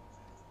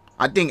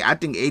 I think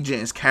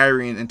agent is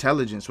carrying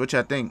intelligence, which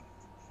I think.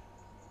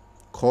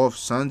 Cough,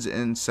 Sons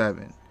in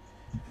 7.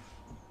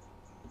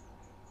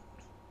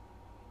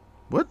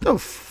 What the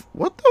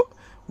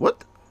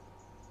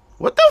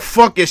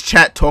fuck is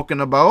chat talking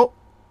about?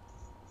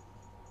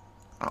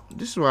 Oh,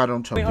 this is why I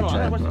don't talk Wait, to hold on,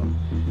 I chat, got a bro.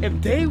 question.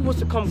 If they was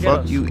to come get Fuck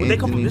us, you, would they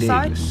come from Anthony this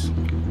side? Davis.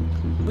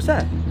 What's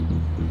that?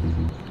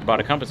 Brought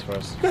a compass for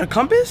us. You got a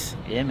compass?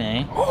 Yeah,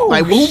 man. Oh,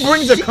 Like, who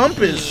brings a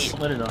compass?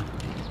 Let it on.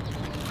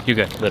 You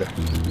good, let her.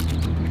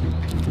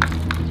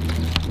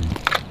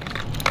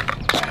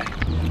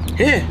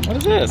 Yeah. What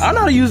is this? I don't know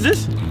how to use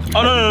this.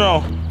 Oh,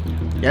 no.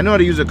 Y'all know how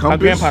to use a My compass?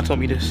 grandpa told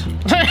me this.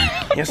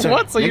 Yes, sir.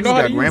 What? So you Niggas know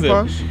how to got use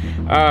grandpas? it?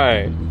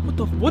 Alright. What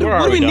the? Where What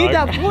are do we we, need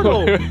dog? that for,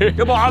 though?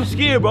 Yo, bro, I'm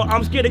scared, bro.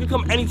 I'm scared. They could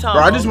come anytime.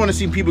 Bro, I just want to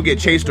see people get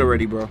chased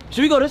already, bro.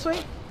 Should we go this way?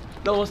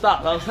 No,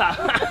 stop. I'm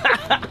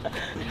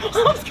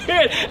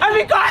scared. I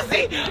mean,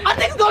 Garcia, I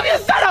think it's gonna be a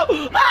setup.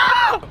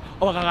 Ah!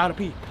 Oh my God, I gotta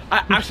pee.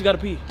 I actually gotta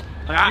pee.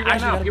 Like, I actually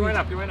gotta pee. Get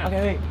right up.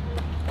 Okay, wait.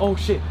 Oh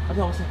shit. I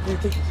know.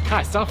 Take this.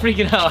 Kai, stop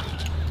freaking out.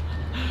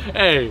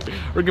 Hey,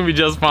 we're gonna be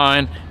just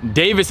fine.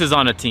 Davis is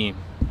on the team.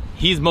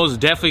 He's most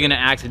definitely gonna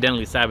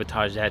accidentally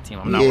sabotage that team.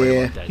 I'm not worried Yeah,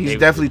 about that. he's Davis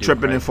definitely will do it,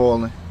 tripping right? and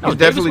falling. No, He's Davis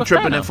definitely was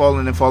tripping fine, and though.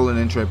 falling and falling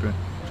and tripping.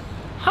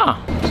 Huh.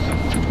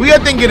 Who y'all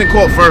think getting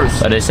caught first?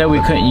 So they said we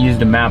couldn't use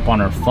the map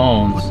on our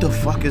phones. What the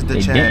fuck is the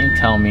They chat? didn't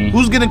tell me.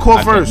 Who's getting caught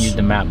I couldn't first? use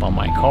the map on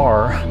my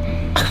car.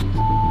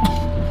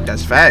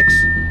 That's facts.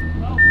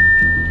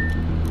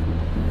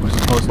 We're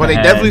supposed But to they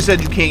head definitely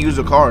said you can't use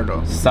a car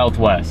though.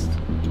 southwest.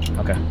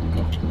 Okay.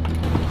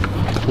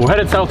 We're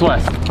headed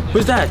southwest.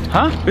 Where's that?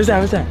 Huh? Where's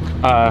that?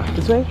 Uh,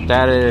 This way?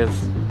 that is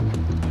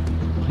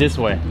this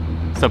way.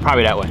 So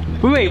probably that way.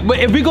 Wait, but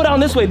if we go down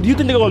this way, do you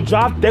think they're gonna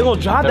drop? They're gonna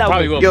drive that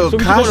probably way. will. Yo, So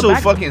we should go Caso to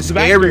back- fucking the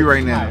back scary street.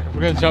 right now.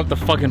 We're gonna jump the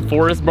fucking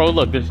forest, bro.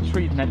 Look, there's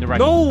trees in that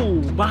direction. No,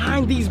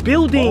 behind these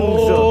buildings.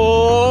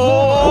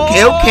 Oh.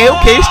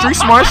 Okay. Street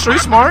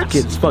smart.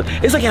 Kids, fuck.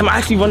 It's like I'm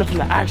actually running from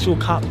the actual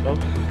cops, bro.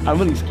 I'm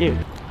really scared.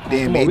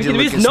 Damn, Come on, Agent looking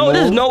there's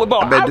smooth. no, bro.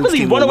 I bet I Duke's really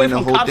team run will away win the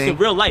from whole cops thing. in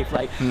real life.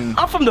 Like,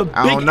 I'm from the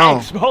I big don't know.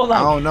 X, bro. Like,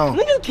 I don't know.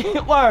 Niggas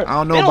can't work. I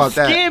don't know they about that.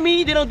 They don't scare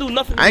me. They don't do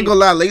nothing to I ain't me. gonna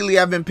lie. Lately,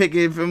 I've been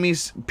picking for me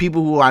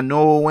people who I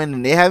know will win,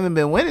 and they haven't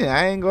been winning.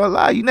 I ain't gonna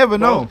lie. You never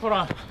know. Hold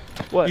on.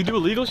 What? You do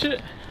illegal shit?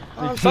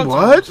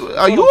 Sometimes. What?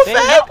 Are you a Saying,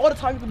 fed? not all the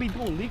time you can be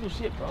doing legal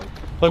shit, bro.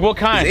 Like what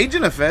Is kind?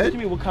 Agent a What do fed? you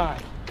mean, what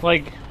kind?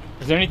 Like,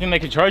 is there anything they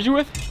could charge you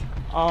with?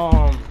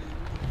 I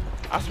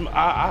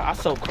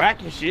sell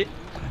crack and shit.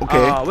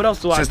 Okay. What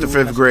else do I do? Since the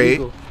 5th that's grade.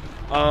 illegal?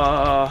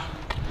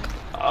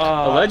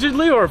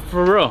 Allegedly or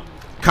for real?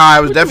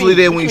 Kai was What you definitely mean?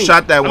 there What when you you mean?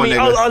 shot that I one mean,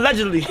 nigga.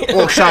 allegedly.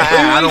 Or shot.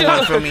 I don't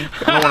want to feel me.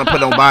 I don't want to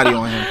put no body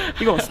on him.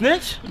 You gonna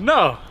snitch?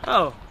 No.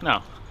 Oh.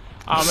 No.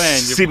 Oh man,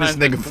 See this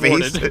nigga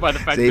face.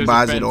 They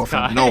buys it off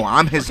him. No,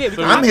 I'm his. Okay,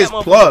 we I'm can his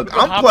hop that plug.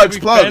 motherfucker. I'm Hop Plug's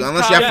every plug. fence,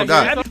 Unless Kai. y'all Yeah,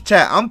 forgot.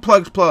 Chat. I'm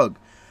Plug's plug.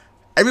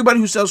 Everybody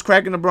who sells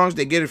crack in the Bronx,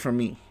 they get it from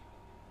me.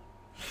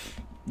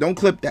 Don't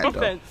clip that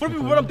though. What if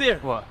we run up there?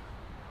 What?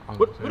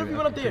 What if we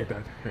run up there?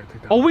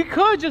 Oh, we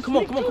could just Come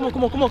on.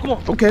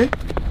 Okay.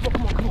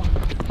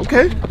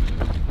 Okay.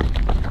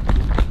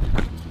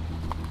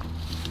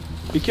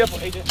 Be careful,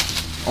 agent.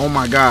 Oh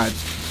my God.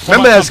 Hold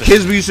Remember on, as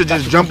kids we used to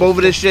just jump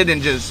over this shit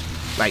and just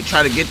like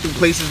try to get through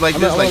places like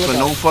this I'm like gonna for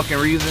look no fucking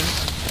reason?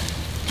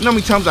 You know how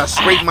many times I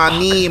scrape my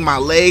knee and my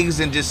legs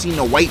and just seen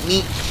the white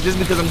meat just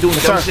because I'm doing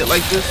dumb shit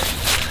like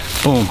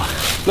this? Boom.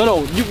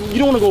 No, you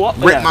don't want to go up.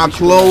 Rip Yeah, my we should-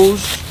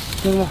 clothes.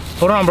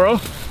 Hold on, bro.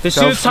 This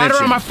shit is tied Self-snitching.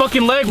 around my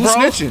fucking leg, Who's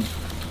bro.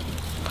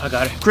 snitching? I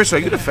got it. Chris, are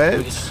you the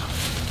feds?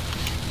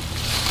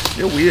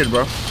 You're weird,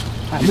 bro.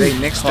 You think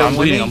Nick's Oh, still I'm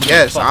bleeding. winning? I'm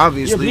Yes, You're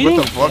obviously. What the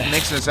bleeding? fuck?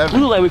 Nick's in We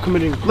 7. look like we're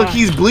committing a crime. Look,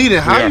 he's bleeding.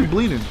 How Yeah. are you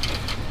bleeding?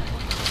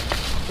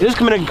 Is this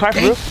committing a crime for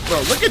real? Bro,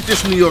 look at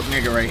this New York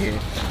nigga right here.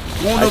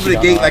 Going over the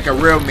got gate hard. like a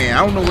real man.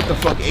 I don't know what the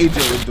fuck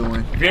AJ was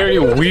doing. Very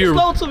We can take it weird.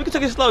 slow too. We can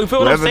take it slow. You feel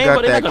what I'm Whoever saying? got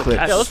But they're that not gonna clip.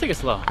 catch Yeah, us. let's take it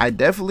slow. I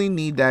definitely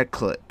need that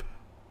clip.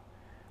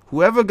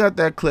 Whoever got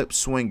that clip,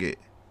 swing it.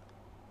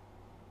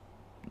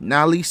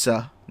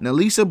 Nalisa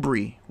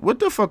Bree. What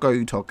the fuck are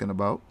you talking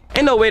about?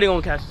 Ain't no way they're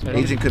gonna catch us. man.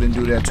 Agent couldn't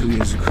do that 2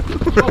 years ago.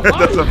 Why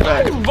That's a are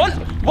fact. you run-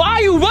 Why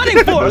are you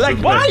running for? Like,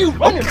 why are you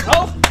running,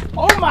 bro?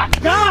 Oh my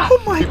God!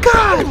 Oh my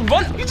God!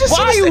 Run- You just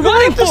why are seen you this nigga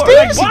running run up the for?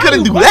 stairs? Like, He why are couldn't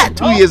you do running, that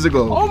 2 bro? years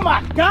ago. Oh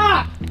my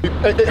God!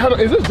 Hey, hold on,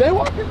 is this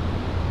jaywalking?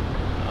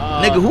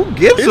 Nigga, who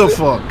gives is a it?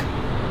 fuck?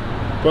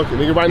 Fuck it,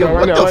 nigga, right Yo, now, what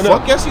right now, the right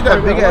fuck? now. Y'all see that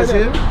Right big now, ass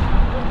right head?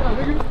 now.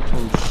 Nigga.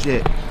 Oh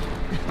shit.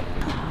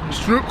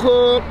 Strip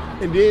club,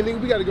 and then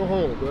nigga, we gotta go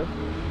home, bro.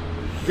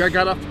 We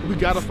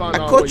gotta find I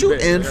our caught way you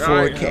back. in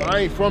I ain't- 4K. I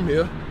ain't from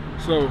here,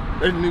 so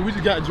nigga, we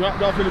just got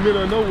dropped off in the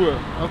middle of nowhere.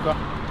 Okay.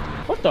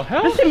 What the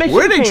hell? This shit makes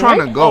Where you they clean, trying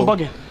right? to go? Oh,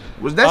 bugging.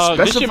 Was that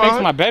This shit makes my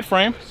specified? bed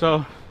frame,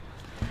 so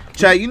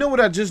Chat, you know what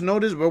I just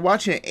noticed? We're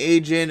watching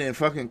Agent and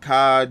fucking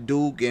Kai,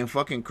 Duke, and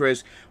fucking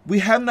Chris. We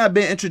have not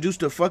been introduced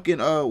to fucking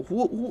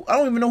who I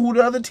don't even know who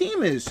the other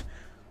team is.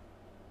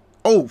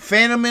 Oh,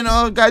 Phantom and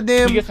you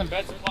goddamn. get some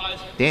bed supplies.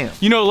 Damn.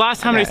 You know,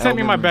 last time I they got sent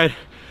me my Elvin. bed,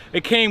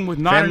 it came with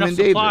not Phantom enough and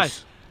supplies.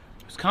 Davis.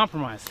 It was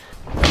compromised.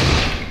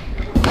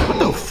 What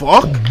the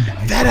fuck?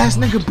 That ass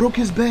nigga broke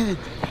his bed.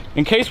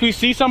 In case we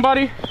see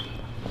somebody,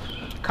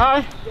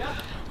 Kai,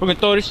 we're gonna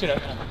throw this shit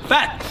at them.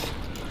 Facts.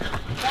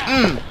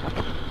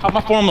 How's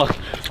my form look?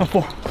 My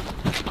form.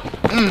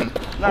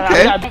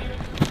 Okay.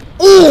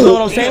 You know Ooh.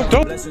 what I'm saying?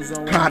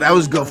 God, that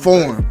was good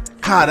form.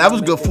 God, that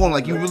was good form.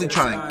 Like you really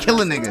trying to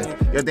kill a nigga.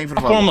 Yo, thank you for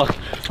the Form follow. look.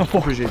 My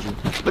form. Appreciate you.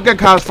 Look at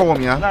Kai's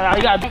form, y'all. Nah,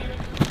 you gotta.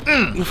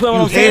 You feel what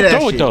You I'm hear saying? that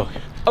Throw it shit. though.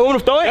 I want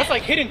to throw it. That's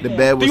like hitting. The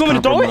bed Do was you want me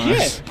to throw it?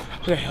 compromised.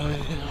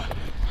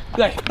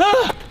 Like,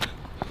 ah!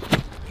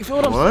 You feel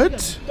what I'm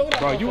saying? What?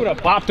 Bro, you would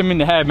have bopped him in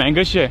the head, man.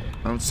 Good shit.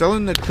 I'm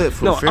selling the clip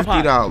for No, I'm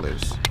hot.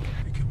 $50.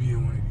 It could be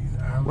in one of these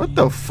alleys. What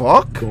the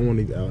fuck? Go on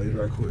these alleys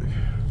right quick.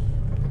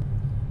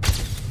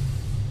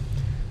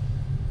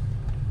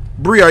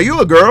 Bree, are you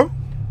a girl?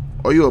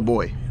 Or you a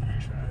boy?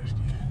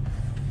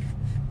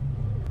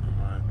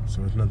 Alright,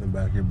 so there's nothing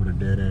back here but a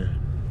dead end.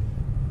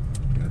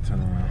 Gotta turn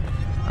around.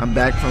 I'm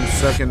back from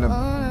sucking the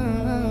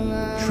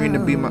trying to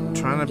be my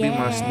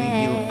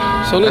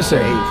sneaky. So listen,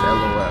 Eighth,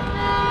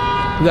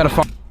 you gotta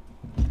find.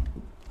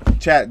 LOL.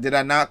 Chat, did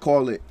I not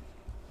call it?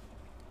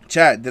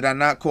 Chat, did I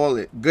not call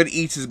it? Good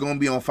Eats is gonna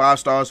be on 5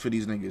 stars for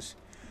these niggas.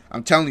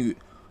 I'm telling you,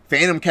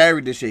 Phantom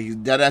carried this shit. He's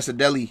dead ass a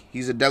deli.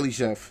 He's a deli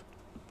chef.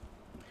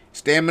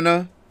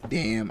 Stamina,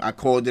 damn, I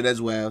called it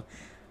as well.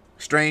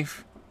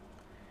 Strength,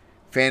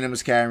 Phantom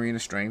is carrying the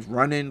strength.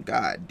 Running,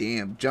 god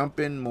damn.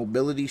 Jumping,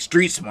 mobility,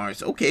 street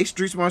smarts. Okay,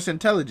 street smarts,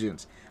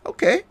 intelligence.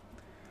 Okay,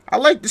 I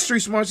like the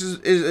street smarts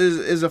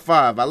is a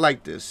 5. I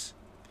like this.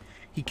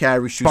 He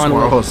carries street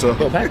smart also.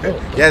 Yo, back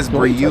up. Yes,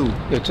 Bree, you.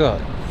 Yo, chill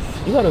out.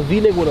 You got a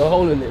V-neck with a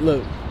hole in it.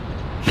 Look.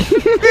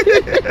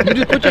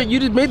 You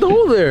just made the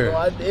hole there.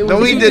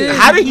 No, he did.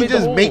 How did he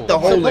just make the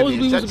hole? Supposedly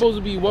we were supposed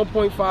to be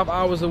 1.5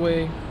 hours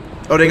away.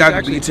 Oh, they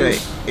got me today.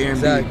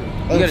 Exactly.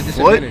 You got a On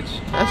disadvantage.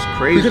 foot? That's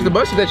crazy. Because the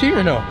bus is that cheap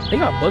or no? They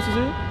got buses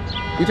here.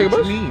 You take a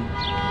bus?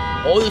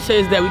 All it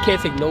says is that we can't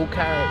take no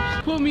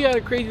cabs. Put me at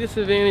a crazy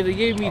disadvantage. They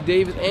gave me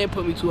Davis and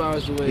put me 2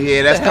 hours away.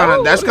 Yeah, that's kind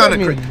of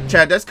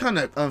Chad. That's kind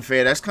of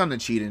unfair. That's kind of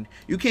cheating.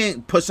 You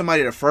can't put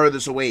somebody the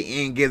furthest away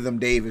and give them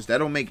Davis. That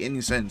don't make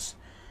any sense.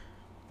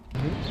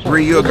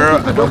 Bree, you a girl?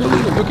 I don't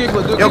believe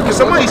it. Yo, can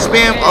somebody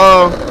spam?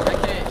 What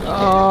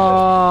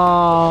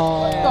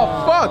the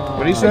fuck?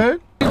 What he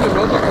said?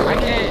 I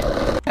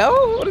can't.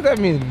 Hell? What does that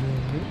mean?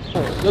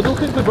 Yo, do a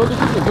kickflip, bro. Do a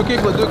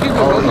kickflip,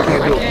 Oh, he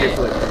can't do a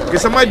kickflip. Can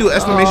somebody do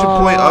exclamation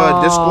point?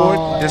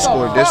 Discord.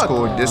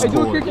 So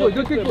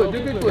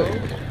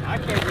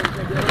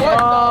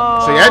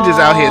y'all just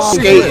out here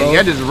skating.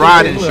 Y'all just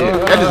riding shit.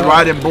 Y'all just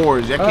riding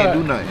boards. Y'all can't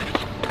do nothing.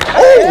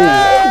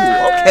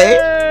 Oh,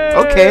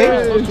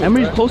 okay.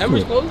 Emery's close to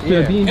it.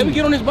 Yeah. Can we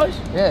get on this bus?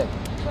 Yeah.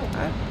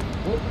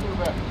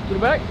 To the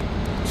back?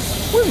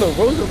 What in the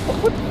rose?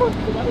 What the fuck?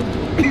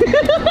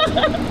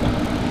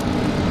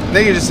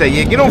 Nigga just say,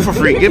 yeah, get on for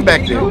free. Get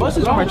back there.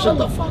 Buses are shut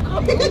the fuck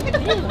up.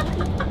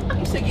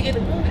 He said get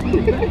in the back.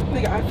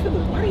 Nigga, I feel it.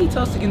 Why did he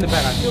tell us to get in the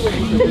back? I feel like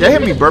Y'all hear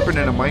me burping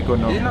in the mic or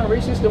no? You're not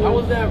racist. How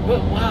was that?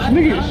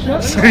 Nigga,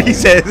 shut up. He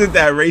said, isn't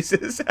that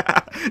racist?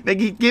 Nigga,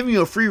 he give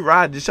you a free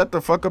ride. Just shut the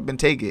fuck up and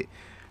take it.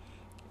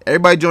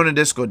 Everybody join the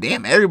Discord.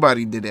 Damn,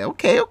 everybody did that.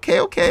 Okay.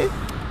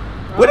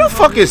 Where the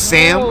fuck is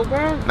Sam?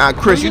 Nah,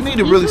 Chris, you need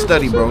to really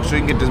study, bro, so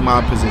you can get this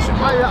mob position.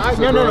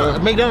 No.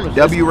 McDonald's.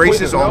 W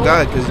racist on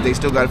God, because they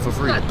still got it for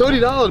free.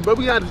 $30, bro.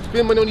 We gotta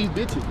spend money on these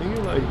bitches,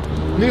 nigga. Like,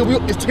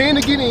 nigga, it's 10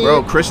 to get in.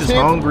 Bro, Chris is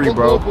hungry,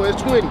 bro.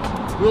 It's 20.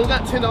 We don't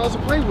got $10 to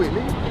play with,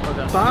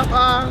 nigga. 5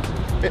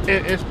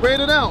 and spread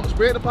it out.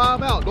 Spread the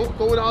 5 out. Don't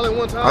throw it all at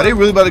one time. Are they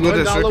really about to go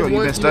to the circle?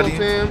 You been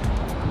studying? You know what I'm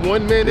saying?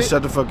 1 minute. Just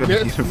shut the fuck up.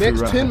 Next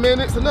 10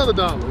 minutes, another $1.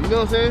 You know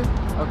what I'm saying?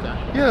 Okay.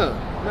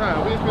 Yeah.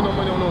 Nah, we didn't spend no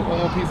money on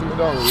one piece of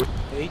McDonald's.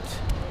 8.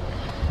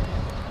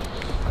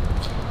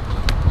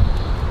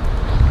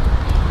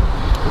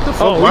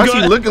 Why is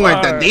he looking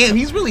like that? Damn,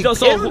 he's really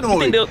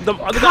paranoid.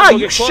 God,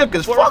 you shook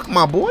as fuck,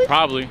 my boy.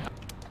 Probably.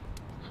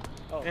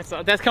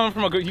 That's coming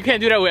from a good. You can't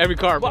do that with every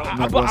car, bro.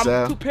 I'm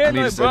too paranoid, I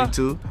need to study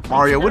too.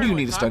 Mario, what do you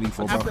need to study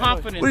for, bro?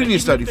 What do you need to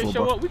study for,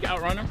 bro? We can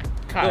outrun them.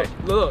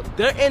 Look,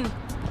 they're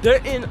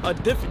in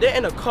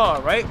a car,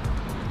 right?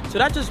 So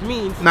that just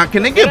means. Now,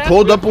 can they get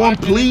pulled up on,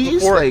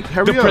 please? Like,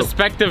 hurry the up.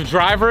 prospective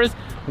drivers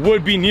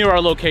would be near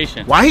our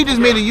location. Why he just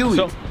made a U?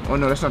 So, oh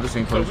no, that's not the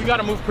same person. So we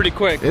gotta move pretty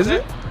quick. Is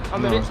it?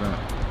 No, it's not.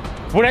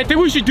 What I think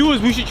we should do is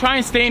we should try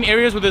and stay in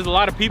areas where there's a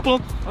lot of people,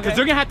 because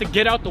they're gonna have to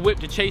get out the whip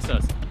to chase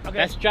us.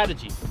 That's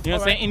strategy. You know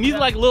what I'm saying? In these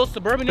like little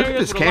suburban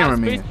areas with a lot of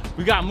space,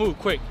 we gotta move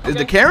quick. Is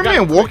the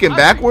cameraman walking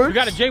backwards? We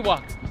gotta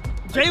jaywalk.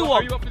 Are you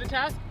up for the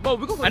task?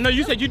 Bro, I know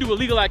you said you do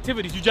illegal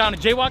activities. You down to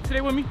jaywalk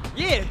today with me?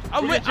 Yeah,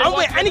 I'm with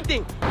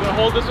anything. You wanna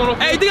hold this one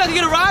over? Hey, you think I can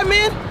get a ride,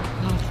 man?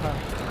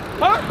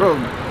 Huh?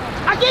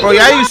 Bro,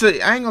 y'all used to,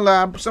 I ain't gonna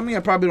lie, some of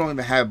y'all probably don't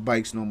even have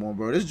bikes no more,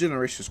 bro. This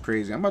generation is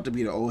crazy. I'm about to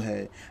be the old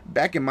head.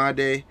 Back in my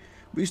day,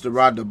 we used to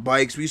ride the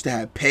bikes. We used to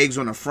have pegs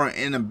on the front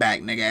and the back,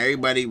 nigga.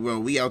 Everybody, bro,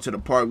 we out to the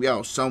park. We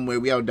out somewhere.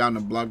 We out down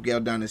the block. We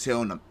out down this hill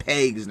on the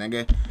pegs,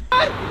 nigga.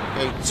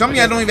 Hey, some of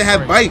y'all don't even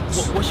have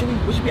bikes. What should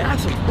we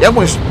ask him? That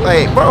was,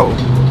 like, bro.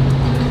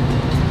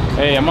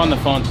 Hey, I'm on the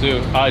phone too.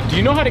 Do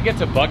you know how to get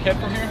to Buckhead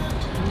from here?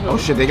 Oh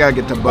shit, they gotta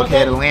get to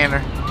Buckhead,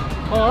 Atlanta.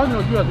 Oh, I know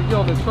you have to get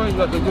on the train.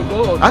 You have to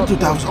go. I thought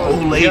that was an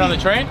old lady. Get on the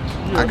train?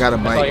 I got a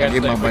bike. I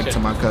gave my bike to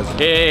my cousin.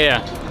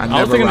 Yeah.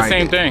 I was thinking the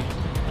same thing.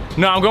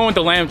 No, I'm going with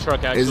the Lam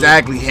truck, actually.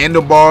 Exactly.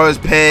 Handlebars,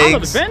 pegs. I know,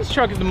 the Benz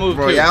truck is the move,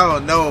 bro, too. y'all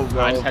don't know,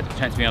 bro. I just had to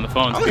pretend to be on the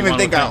phone. I don't even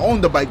think I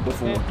owned the bike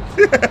before.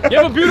 You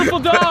have a beautiful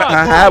dog.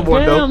 I have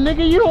one, though. Damn,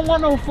 nigga, you don't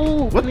want no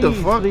food. What the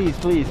fuck?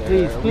 Please.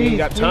 We ain't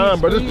got time,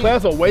 bro. This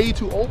plaza way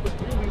too open.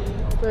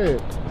 Man,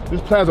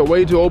 this plaza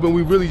way too open.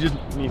 We really just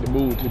need to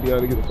move to be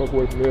able to get the fuck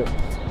away from here.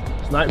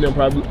 Snipe them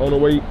probably on the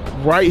way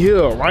right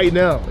here, right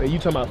now. And you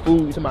talking about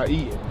food, you talking about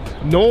eating.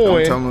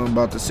 Knowing don't tell them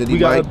about the city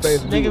bikes.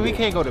 Nigga, we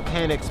can't go to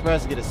Pan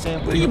Express and get a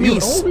sample. What do you mean?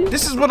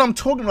 This is what I'm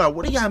talking about.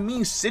 What do y'all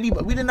mean city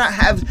bike? We did not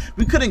have,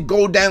 we couldn't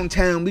go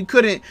downtown. We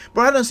couldn't,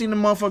 bro, I done seen the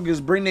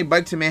motherfuckers bring their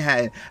bike to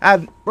Manhattan.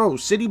 Bro,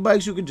 city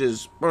bikes, you could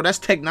just, bro, that's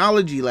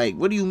technology. Like,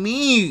 what do you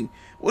mean?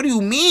 What do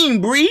you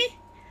mean, Bree?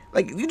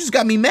 Like, you just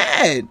got me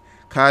mad.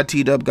 Kai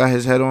teed up, got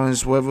his head on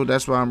his swivel.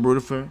 That's why I'm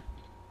rooting for him.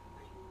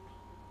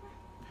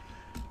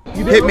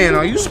 Hitman,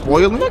 are you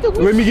spoiling? Let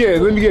me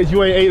guess.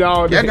 You ain't 8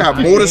 hours. Y'all got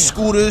motor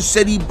scooters,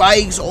 city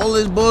bikes, all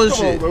this bullshit.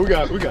 Come on,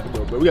 bro. We got to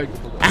go, bro. We got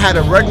to go. I had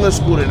a regular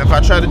scooter, and if I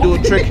tried to do a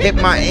trick, hit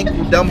my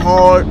ankle dumb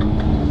hard.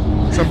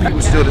 Some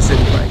people steal the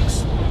city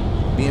bikes.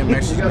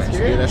 BMX is nice.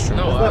 Yeah, that's true.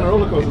 No, it's not a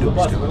roller coaster. Bro,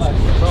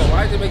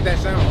 why does it make that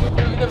sound?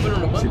 You never been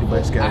on a bus? City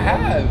bikes got I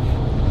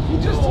have. You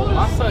just told us.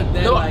 My son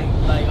did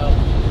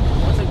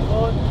what's it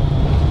called?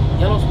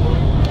 Yellow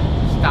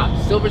Spoon? Stop.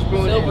 Silver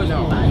Spoon.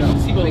 No.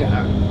 Seagull got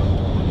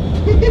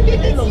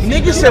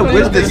Nigga said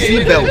with the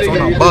seatbelts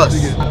on a bus.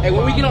 Hey,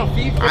 when we get on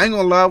feet, I ain't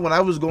gonna lie, when I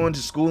was going to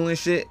school and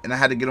shit, and I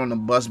had to get on the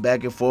bus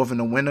back and forth in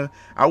the winter,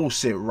 I would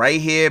sit right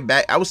here,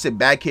 I would sit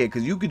back here,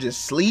 because you could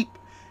just sleep.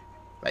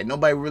 Like,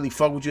 nobody really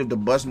fuck with you if the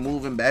bus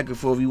moving back and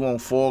forth. You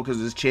won't fall because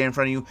there's a chair in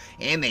front of you.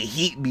 And the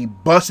heat be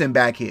busting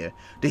back here.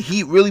 The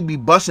heat really be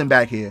busting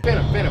back here.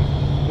 Phantom.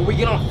 When we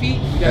get on feet,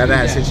 we gotta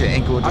hit your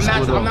ankle with the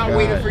scooter. I'm not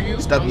waiting for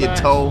you. Stub your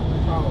toe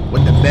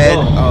with the bed.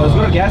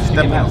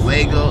 Stub your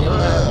leg.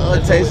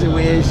 Tastes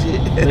weird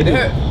shit.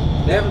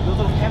 They have those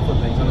little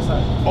pamphlet things on the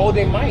side. Oh,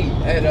 they might.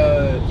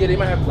 Yeah, they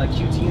might have like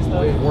QT and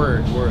stuff.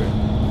 Word.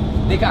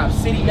 They got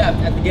City F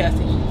at the gas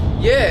station.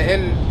 Yeah,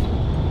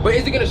 but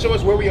is it gonna show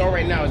us where we are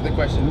right now? Is the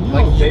question.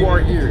 No, like you are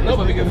here. No,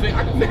 but I can figure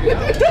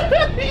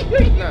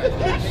it out.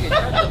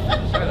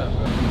 Shut up.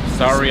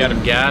 Sorry, out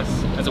of gas.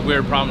 That's a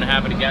weird problem to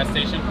have at a gas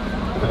station.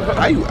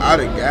 How you out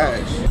of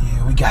gas?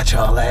 Yeah, we got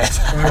y'all ass.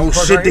 Oh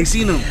shit, they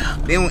seen him.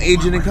 They on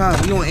Agent and Con.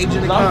 We on Agent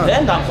and Con.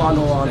 I'm not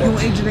Quando Rondo. You on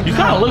Agent and Con. You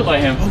kind of look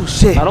like him. Oh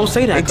shit. I don't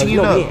say that because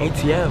you know me,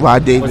 ATM. Why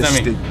Davis? What's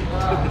that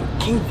mean?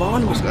 King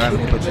Von was I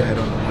kicked put your head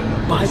on the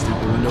by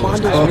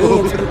Quando's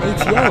millions in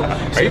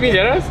ATL. Are you being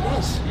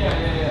jealous?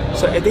 Yes.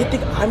 So if they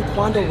think I'm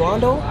Quando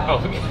Rondo,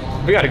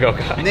 Oh, we gotta go,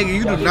 guys. Nigga,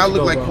 you do not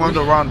look like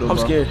Quando Rondo, I'm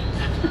bro. scared.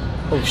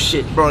 Oh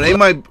shit. Bro,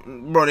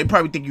 they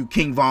probably think you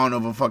King Von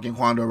over fucking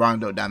Quando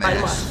Rondo,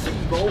 dumbass.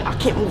 Bro, I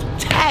can't move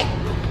tag.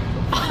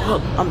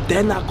 Look, I'm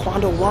dead not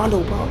Quando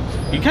Rondo, bro.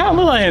 You kind of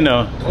look like him,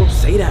 though. Don't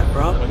say that,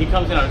 bro. When he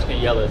comes in, I'm just gonna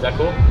yell it. Is that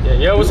cool? Yeah.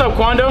 Yo, what's up,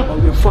 Quando? Oh,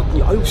 you're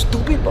fucking. Are you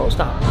stupid, bro?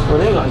 Stop. Bro,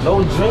 they got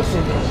no drinks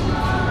in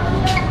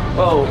there.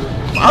 Bro.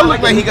 I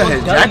look like he got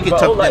his jacket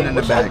tucked like, in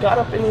the I back. got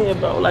up in here,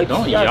 bro. Like,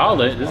 Don't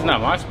yell it. This is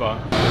not my spot.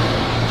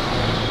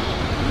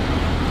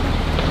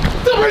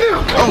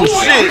 Oh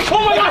shit! Oh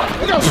my god!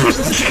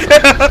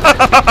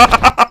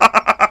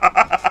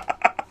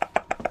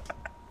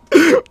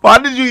 Why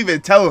did you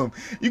even tell him?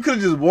 You could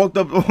have just walked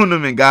up on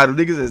him and got him.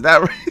 Niggas is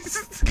that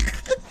racist?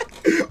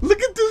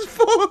 Look at this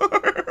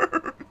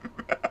form.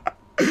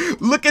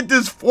 Look at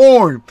this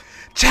form.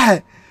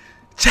 Chad,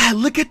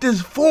 look at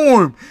this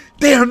form.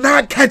 They are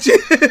not catching.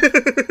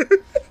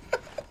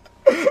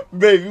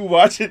 Babe, you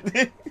watch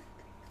it.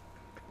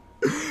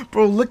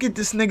 Bro, look at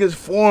this nigga's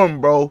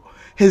form, bro.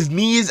 His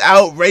knees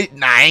out right.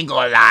 Nah, I ain't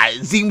gonna lie.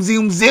 Zoom.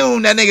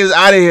 That nigga's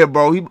out of here,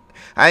 bro.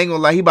 I ain't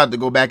gonna lie. He about to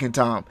go back in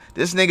time.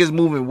 This nigga's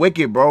moving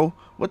wicked, bro.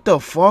 What the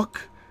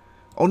fuck?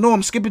 Oh no,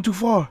 I'm skipping too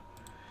far.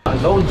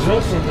 No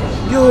drinks in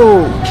there.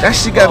 Yo, that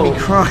shit got me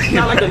crying.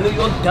 Not like a New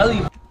York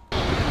deli.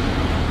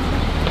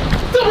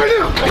 Oh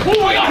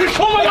my god!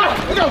 Oh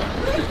my god!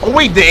 Oh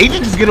wait, the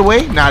agent just get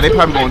away? Nah, they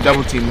probably gonna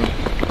double team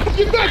him.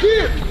 Get back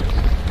here!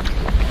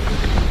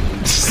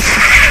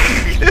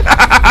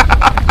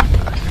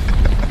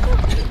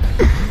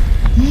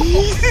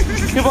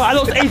 People, I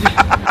lost agent.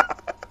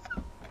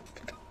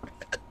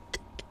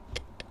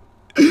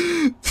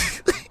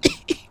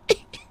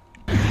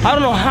 I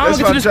don't know how.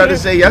 That's what I'm trying to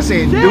say. Y'all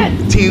saying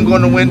new team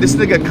gonna win. This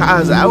nigga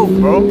Kai's out,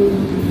 bro.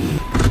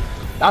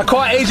 I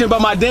caught agent by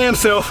my damn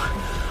self.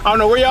 I don't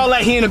know where y'all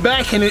at. He in the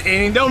back and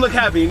he don't look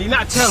happy and he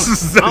not telling.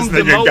 I'm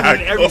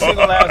demoting every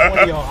single last one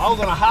of y'all. I was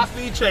on a high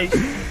speed chase.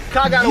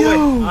 Kai got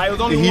away. I was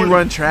only Did he one.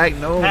 run track?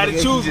 No. Had to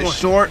choose just one.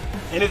 Short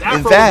And his and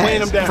afro was weighing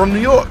him fast down. from New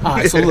York. All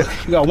right, so look,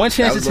 you got one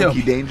chance to tell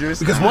me. Dangerous.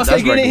 Because Nah, once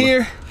that's they get in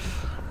regular. here,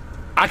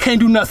 I can't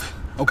do nothing.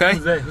 Okay?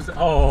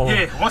 Oh.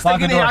 Yeah, once they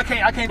get in here, I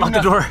can't do nothing.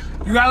 The door.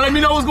 You gotta let me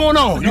know what's going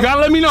on. You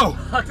gotta let me know.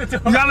 You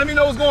gotta let me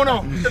know what's going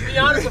on. To be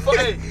honest,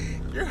 hey,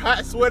 You're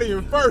hot, sweaty,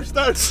 and first.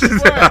 Touch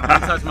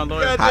Touch my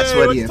lawyer. Hot,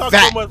 sweaty, and talk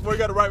fat. so much before you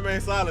got the right man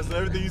silence. So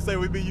everything you say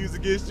we be used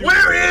against you.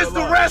 where is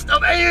the rest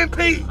of AMP?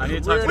 I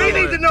need to talk to my We need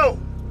lawyer. to know.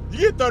 You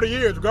get 30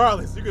 years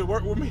regardless. You can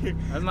work with me.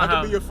 That's I not can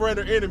how- be your friend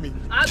or enemy.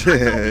 I thought we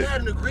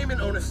had an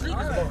agreement on the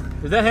sneakers bar.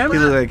 Is that him? He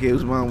look like it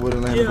was mine with a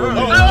Lamborghini.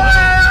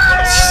 Oh,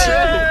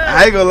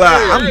 I ain't gonna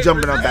lie. I'm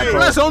jumping up that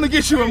Let's car. only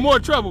get you in more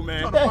trouble,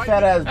 man. That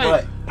fat ass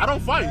butt. I don't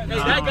fight.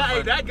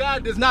 Hey, that guy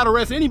does not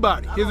arrest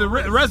anybody. His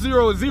arrest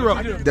zero is zero.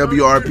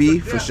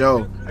 WRP for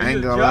sure. I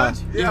ain't gonna lie.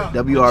 Yeah.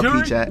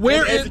 WRP chat.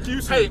 Where is?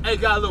 Execution. Hey,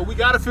 guys, look, we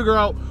gotta figure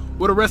out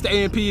what the rest of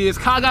AMP is.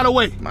 Kai got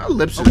away. My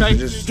lips are Okay,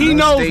 just. he don't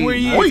knows stay where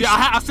he is. moist.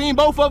 Yeah, I seen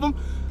both of them.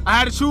 I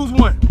had to choose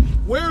one.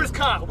 Where is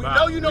Kai? We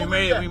know you know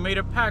where he we at. made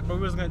a pact, but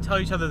we was gonna tell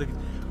each other that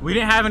we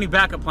didn't have any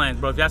backup plans,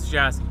 bro. If that's what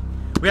you're asking,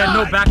 we had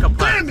no backup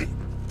plans.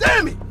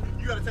 Damn it!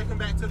 You gotta take him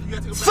back to. You gotta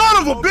take him back.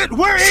 Son of a bitch,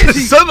 where is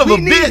he? Son of a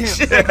We need him.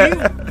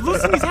 bitch.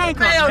 Loosen these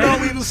handcuffs. Hell man.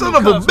 no, we lose Son some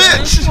of a cuffs, man.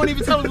 bitch. You won't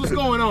even tell us what's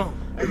going on.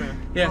 Hey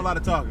man, Yeah. a lot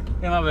of talking.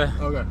 Yeah, my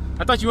bad. Okay.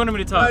 I thought you wanted me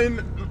to talk. I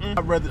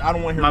don't want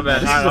to hear. My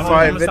bad. This is a I'm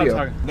fire gonna stop video.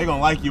 talking. They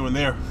gonna like you in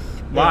there.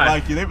 They Why? gonna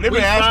like you. They We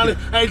been asking.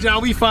 hey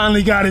John, we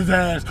finally got his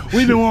ass.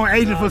 We've been wanting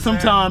agent for some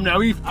time now.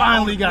 We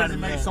finally got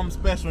him. Make something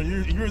special.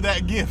 You're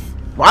that gift.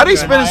 Why they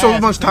spending so My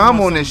ass much is time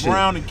talking on about this some shit?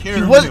 brown and He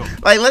caramel.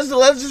 wasn't like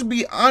let's just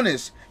be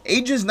honest.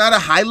 Agent's not a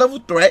high level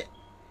threat.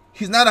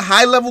 He's not a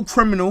high level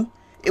criminal,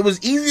 It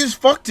was easy as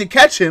fuck to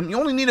catch him. You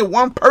only needed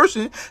one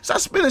person. Stop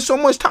spending so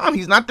much time.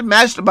 He's not the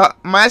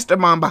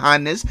mastermind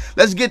behind this.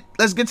 Let's get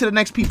to the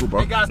next people,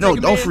 bro. Hey guys, no,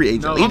 don't free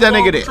agent. Leave that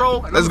nigga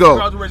there. Let's go.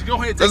 Let's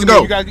go.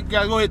 You guys go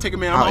ahead and take a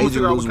man. Our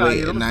agent lose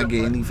weight and not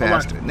get any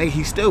faster. Nigga,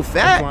 he's still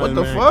fat. What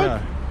the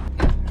fuck?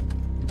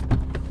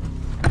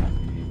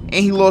 And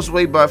he lost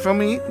weight by, feel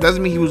me?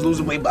 Doesn't mean he was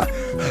losing weight by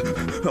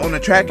on the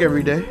track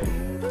every day.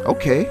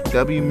 Okay,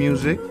 W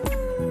music.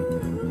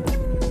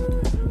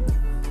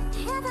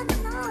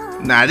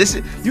 Nah, this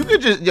is, you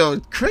could just, yo,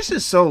 Chris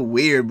is so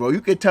weird, bro.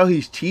 You could tell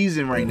he's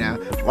cheesing right now.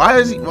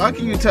 Why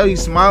can you tell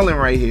he's smiling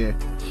right here?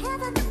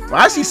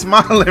 Why is he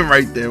smiling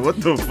right there?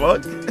 What the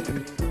fuck?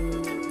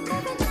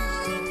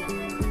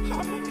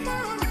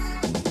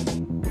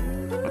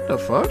 What the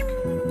fuck?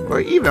 Where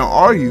even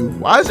are you?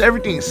 Why is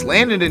everything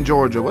slanted in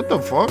Georgia? What the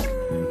fuck?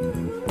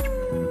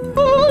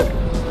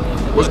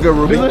 What's good,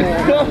 Ruby?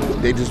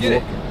 They just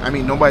walk. I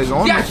mean, nobody's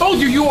on. Yeah, I told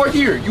you, you are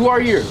here. You are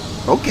here.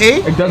 Okay.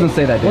 It doesn't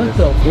say that, Dennis.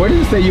 Where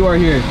does it say you are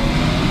here?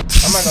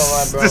 I'm not gonna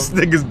lie, bro. This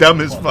nigga's dumb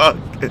as fuck.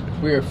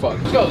 We're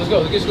fucked. Let's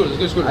go.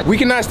 Let's go. We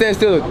cannot stand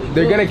still.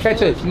 They're gonna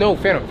catch us. No,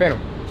 Phantom.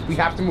 We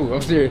have to move.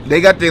 I'm serious.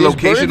 They got their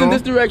location in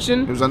this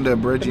direction. It was under a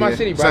bridge. It's my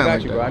city, bro. I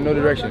got you, bro. I know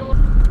the direction.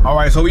 All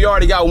right, so we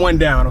already got one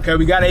down. Okay,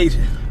 we got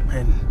Agent.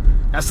 Man,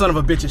 that son of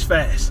a bitch is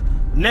fast.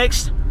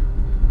 Next,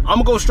 I'm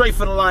gonna go straight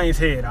for the lion's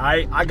head. All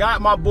right, I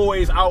got my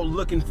boys out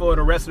looking for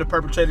the rest of the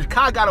perpetrators.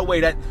 Kai got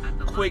away, that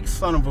quick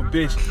son of a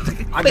bitch.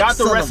 I got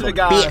the rest of the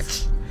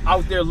guys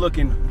out there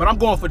looking, but I'm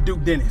going for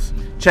Duke Dennis.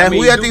 Chad,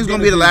 who y'all think is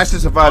gonna be the last to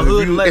survive?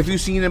 If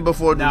you've seen him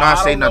before, do not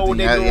say nothing.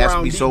 It has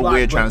to be so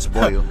weird trying to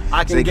spoil you.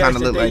 I can guess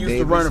that they used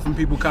to running from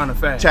people kind of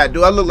fast. Chad,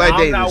 do I look like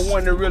Davis? I'm not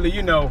one to really,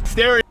 you know,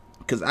 stare.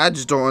 Cause I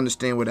just don't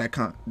understand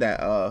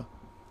where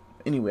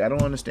anyway, I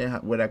don't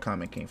understand where that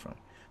comment came from.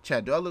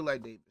 Chad, do I look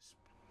like Davis?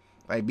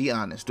 Like, be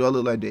honest. Do I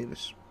look like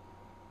Davis?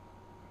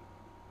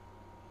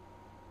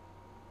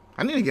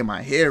 I need to get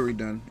my hair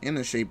redone in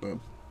the shape up.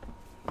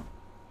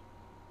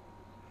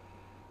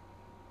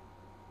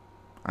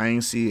 I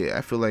ain't see it.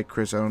 I feel like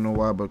Chris. I don't know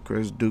why, but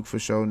Chris. Duke for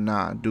sure.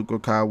 Nah. Duke or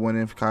Kai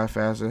winning. Kai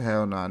faster.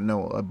 Hell nah.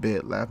 No. A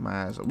bit. Laugh my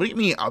ass off. What do you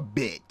mean a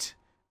bit?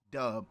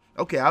 Dub.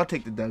 Okay, I'll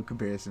take the Dub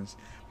comparisons.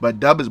 But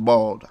Dub is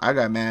bald. I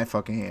got mad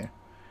fucking hair.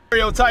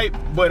 Stereotype,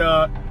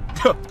 but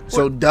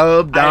so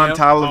Dub, Don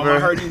Tolliver. I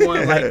heard he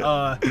won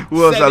like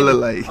who else I look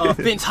like?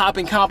 Fence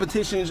hopping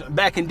competitions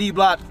back in D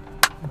Block.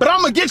 But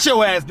I'm gonna get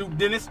your ass, Duke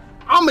Dennis.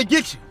 I'm gonna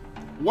get you.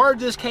 Word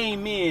just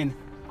came in.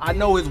 I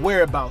know his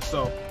whereabouts,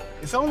 so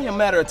it's only a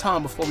matter of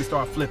time before we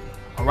start flipping.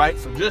 All right,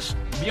 so just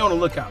be on the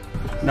lookout.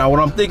 Now, what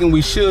I'm thinking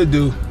we should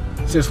do,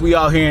 since we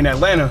out here in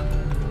Atlanta,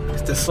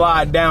 is to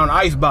slide down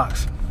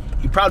Icebox.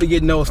 He probably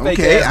getting those steak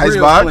ass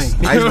grills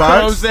clean. You know what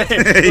I'm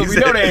saying? We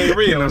know they ain't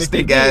real. Those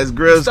steak ass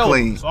grills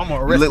clean. So I'm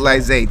gonna you look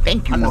like Zay.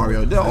 Thank you,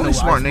 Mario. The only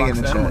smart nigga in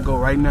the chat. I'm gonna go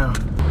right now.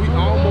 We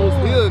almost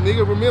here,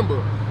 nigga.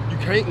 Remember, you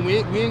can't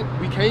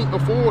we can't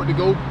afford to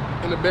go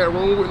in the back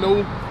room with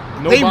no.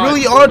 They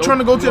really are trying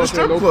to go to the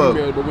strip club.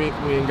 But we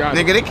ain't got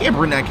nigga, they can't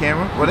bring that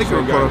camera. Well, they can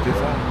record up this.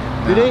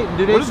 Do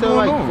they sell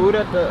like food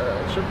at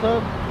the strip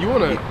club? You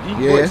wanna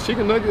eat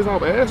chicken nuggets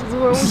off asses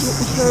or something? What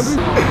you trying to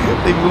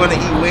do? If you wanna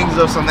eat wings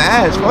off some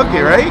ass, fuck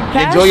it, right?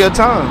 Cash? Enjoy your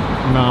time.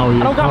 No,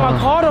 I don't got my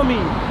card on me.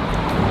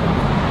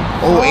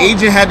 Oh,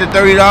 agent had the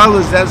 $30.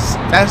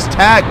 That's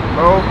tack,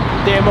 bro.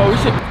 Damn, bro,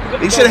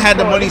 they should have had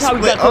the money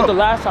split we up. The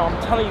last time,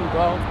 I'm telling you,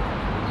 bro.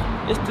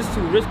 This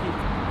too risky.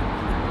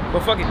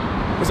 But fuck it,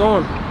 it's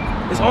on.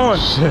 It's on.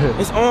 Shit.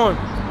 It's on.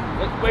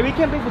 Wait, we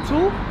can't pay for 2?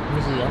 Let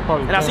me see. I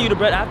probably and I'll see you the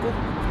bread after.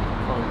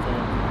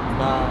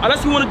 Nah.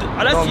 Unless you wanna do,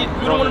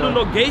 you don't wanna do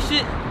no gay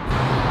shit.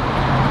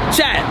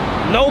 Chat,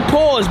 no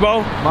pause,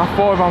 bro. My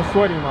fault if I'm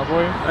sweating, my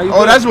boy.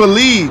 Oh, that's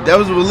Waleed. That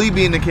was Waleed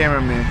being the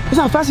cameraman. That's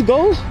how fast it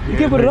goes. You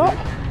can't put it up.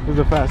 This is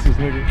the fastest,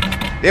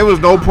 nigga. There was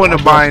no point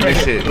of buying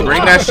this shit.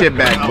 Bring that shit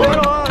back, bro.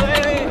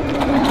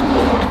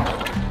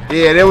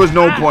 Yeah, there was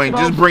no point.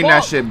 Just bring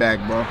that shit back,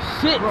 bro.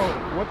 Shit. Bro,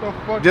 what the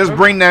fuck? Just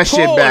bring that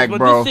shit back,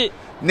 bro.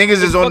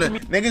 Niggas is on the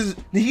niggas.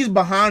 He's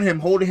behind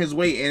him holding his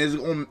weight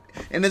and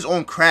it's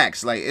on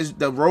cracks. Like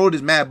the road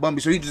is mad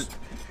bumpy, so he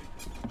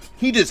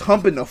just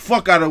humping the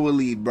fuck out of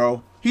Waleed,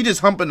 bro. He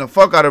just humping the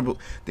fuck out of.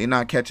 They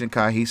not catching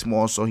Kai. He's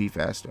small, so he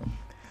faster.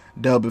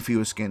 Dub if he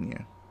was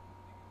skinnier.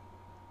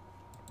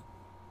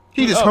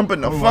 He just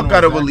humping the fuck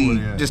out of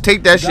Waleed. Just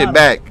take that shit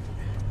back.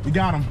 We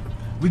got him.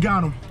 We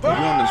got him. He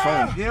on his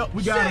phone. Yep,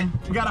 we got him.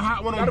 We got a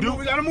hot one on Duke.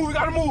 We gotta move. We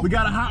gotta move. We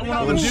got a hot one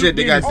on the Duke. Shit,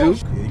 they got Duke.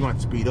 Yeah, you gonna have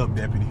to speed up,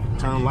 deputy.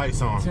 Turn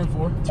lights on.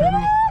 10-4. Turn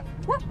them.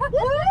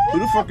 Who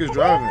the fuck is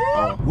driving?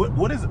 Oh.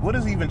 What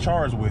is he even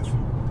charged with?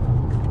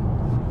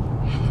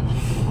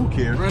 Who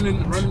cares?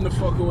 Running the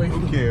fuck away.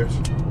 Who cares?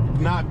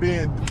 Not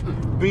being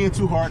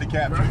too hard to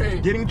capture.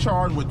 Right. Getting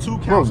charged with 2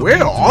 counts. Bro,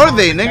 where are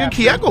they, nigga?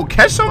 Can I go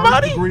catch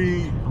somebody?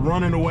 Degree,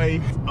 running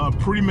away,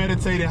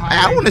 premeditated heist.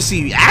 I want to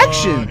see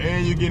action.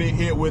 And you're getting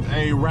hit with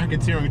a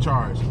racketeering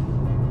charge.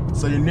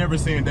 So you're never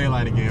seeing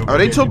daylight again. Are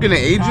they talking to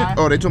agent?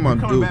 Oh, they talking about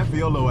Duke. Duke. Back for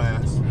your little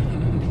ass.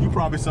 You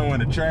probably somewhere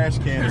in a trash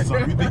can or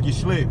something. You think you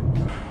slick.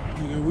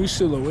 Nigga, we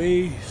still a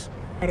ways.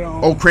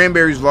 Oh,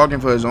 Cranberry's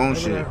vlogging for his own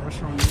shit.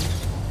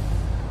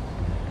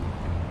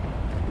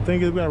 The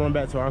thing is, we gotta run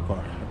back to our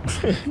car.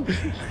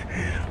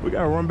 We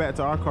gotta run back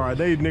to our car.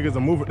 They niggas are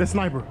moving. That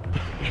sniper.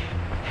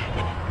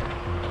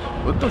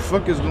 What the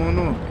fuck is going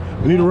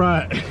on? We need a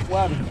ride.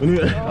 We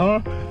need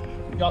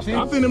y'all see?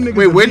 I think them niggas.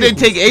 Wait, where'd they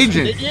take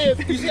Agent? Yeah,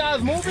 you see how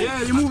it's moving?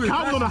 Yeah, you're moving.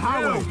 Kyle was on the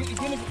highway.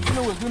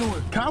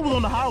 Kyle was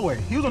on the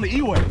highway. He was on the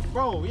E-way.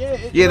 Bro, yeah.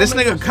 Yeah, this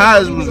nigga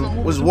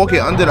Kaz was walking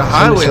under the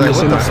highway. Like,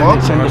 what the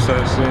fuck? Once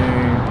that's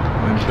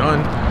done,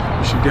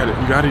 you should get it.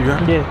 You got it?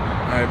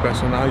 Yeah. Alright, best.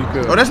 So now you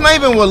good. Oh, that's not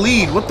even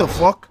Waleed. What the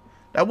fuck?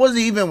 That wasn't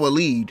even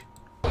Waleed.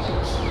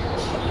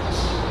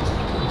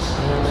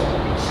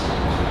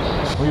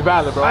 We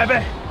valid, bro. Alright,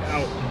 bet.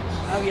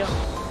 Oh, yeah.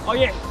 Oh,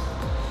 yeah.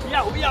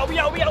 We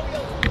out.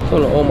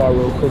 Hold on Omar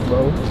real quick,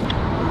 bro.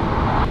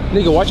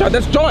 Nigga, watch out.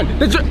 That's John.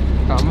 That's John.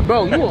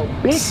 Bro, you a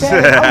big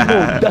fan. I was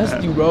gonna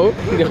dust you, bro.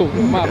 Yo,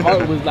 my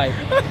heart was like,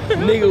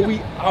 nigga,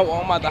 I'm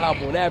about to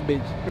hop on that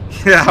bitch.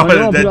 Yeah, I would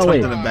have done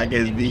something in the back of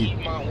his beat.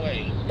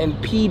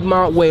 And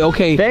Piedmont Way,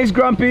 okay. Thanks,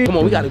 Grumpy. Come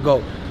on, we gotta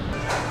go.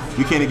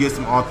 You can't get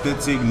some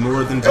authentic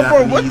northern Hey,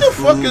 Japanese bro, what the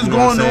fuck food, is you know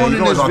what going I'm on saying? in You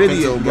know this it's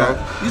video, authentic, bro? you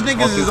got These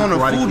niggas is on a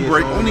authentic food Karate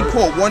break. Kid Only showing.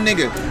 caught one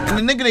nigga, and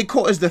the nigga they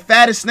caught is the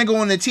fattest nigga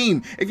on the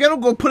team. If y'all don't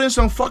go put in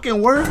some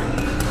fucking work,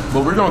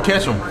 But we're gonna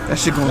catch them. that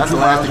shit gonna That's do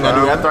the last thing I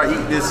do. bro. After I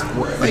eat this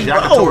Like,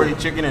 yakitori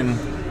chicken and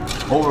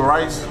over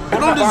rice. You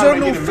don't deserve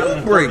no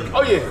food break.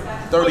 Oh,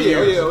 yeah. 30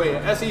 years. Oh, yeah.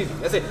 That's easy.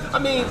 That's it. I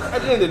mean,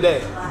 at the end of the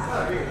day,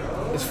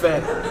 it's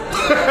fat.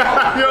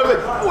 You know what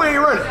I'm saying? We ain't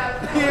running.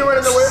 He ain't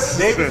running nowhere.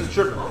 Davis is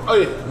tripping. Oh,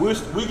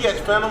 yeah. We get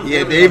Phantom.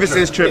 Yeah, Davis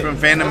is tripping.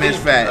 Phantom is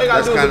fat. All you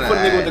gotta That's do is kind put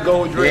a nigga with the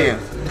gold of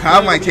dreads. damn.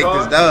 Kyle might take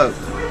this dub.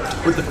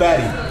 with the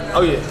fatty.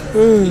 Oh, yeah.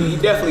 He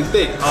definitely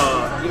thick.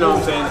 You know what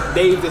I'm saying?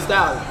 Dave the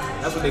Stallion.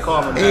 That's what they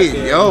call him.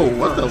 Hey, yo,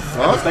 what the At the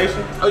fuck?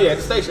 station? Oh, yeah, at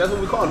the station. That's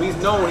what we call him. He's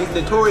known. He's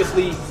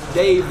notoriously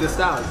Dave the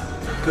Stallion.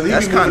 Because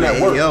That's be moving kinda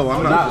at work. yo,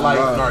 I'm not like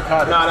gonna lie.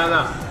 narcotics.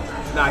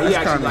 Nah, he That's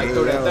actually kinda like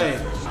throw that AO. thing.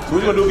 So what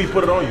you gonna do if he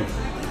put it on you?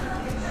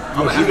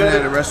 I'm Even gonna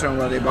at a restaurant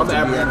where they about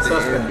I'm to be the at the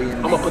suspect. I'm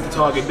Airbnb. gonna put the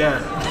target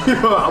down.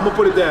 I'm gonna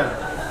put it down.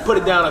 Put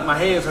it down like my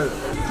hands hurt.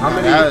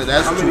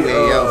 That's too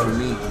AO for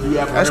me. You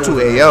have That's too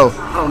heroin? AO.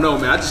 I don't know,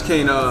 man. I just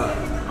can't.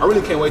 I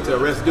really can't wait to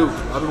arrest Duke.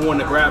 I've been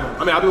wanting to grab him.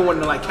 I mean, I've been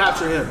wanting to like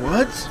capture him.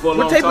 What? For a What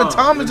long type of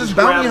time. time is this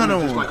bounty grab him hunter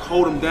and just on? like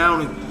hold him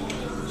down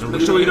and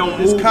make sure he don't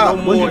move Cop,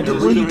 no what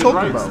more. you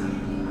talking about?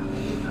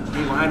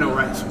 He don't have no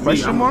rights.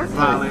 Question mark?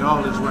 Violate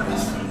all his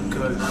rights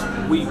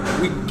because we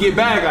get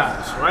bad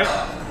guys, right?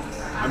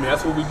 I mean,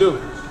 that's what we do.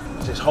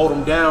 Just hold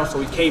him down so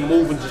he can't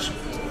move and just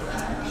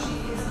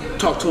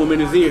talk to him in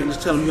his ear and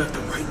just tell him you have the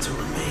right to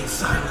remain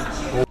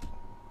silent.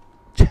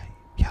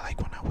 Y'all like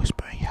when I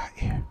whisper in y'all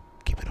ear?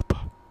 Keep it a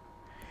buck.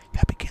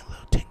 Y'all be getting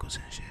little tingles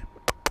and shit.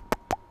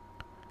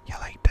 Y'all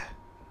like that?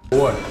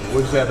 What?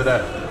 What'd you say after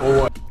that?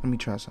 Or what? Let me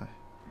try something.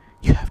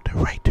 You have the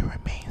right to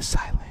remain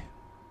silent.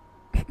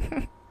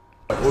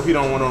 What if you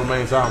don't want to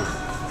remain silent?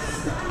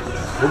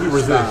 What if you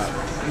resist?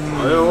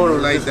 I don't want to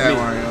Like resist that, me.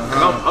 Mario,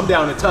 huh? I'm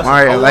down to touch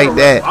Mario, him. I like wanna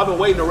that. wrestle. I've been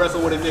waiting to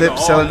wrestle with a nigga Clip all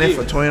selling it year.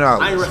 for $20.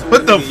 I ain't wrestled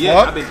What with the a nigga yet.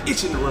 fuck? I've been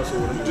itching to wrestle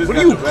with him. You just What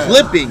got are you the bag.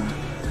 clipping?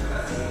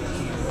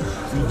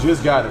 You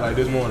just got it like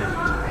this morning.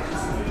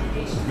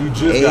 You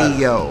just got it.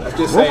 Ayo. Let's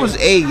just What say was I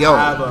Ayo?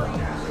 have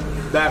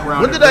a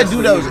background What in did I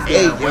do that was wrestling.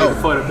 Niggas Ayo?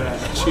 waiting for the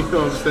badge. You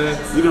know what I'm saying?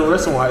 You didn't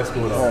wrestle in high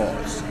school though.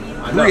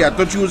 I know. Rudy, I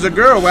thought you was a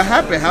girl. What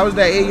happened? How was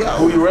that Who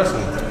Ayo? you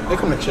wrestling? They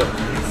come to chill.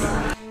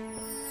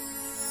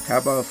 How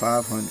about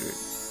 500?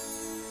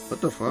 What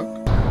the fuck?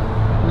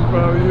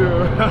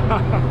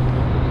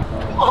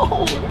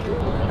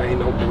 Ain't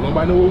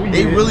nobody know what we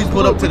They did. really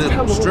put up to the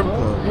Come on, strip bro.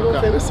 club. You know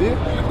what I'm saying?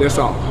 That's it. That's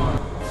all.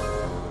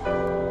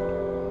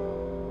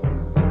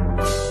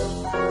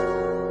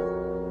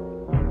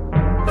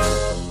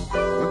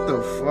 What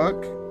the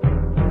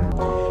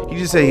fuck? He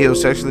just said he'll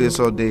sexually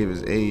assault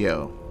Davis.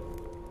 Ayo.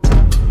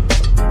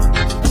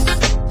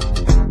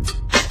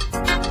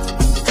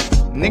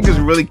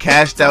 Niggas really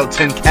cashed out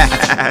 10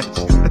 cash.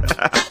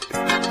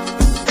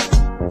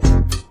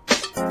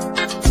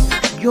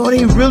 Yo,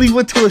 they really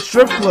went to a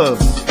strip club.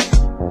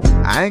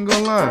 I ain't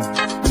gonna lie.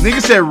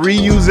 Nigga said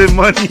reusing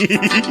money.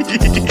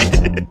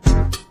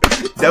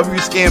 W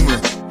scammer.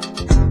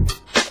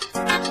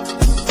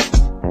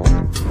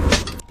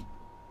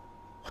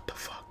 What the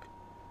fuck?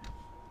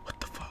 What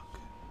the fuck?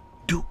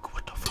 Duke,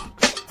 what the fuck?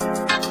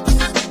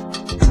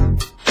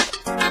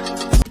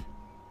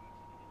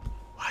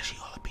 Why is she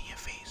all up in your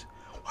face?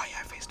 Why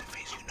y'all face to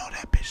face? You know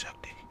that bitch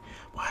sucked dick.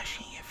 Why is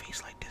she in your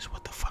face like this?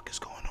 What the fuck is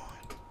going on?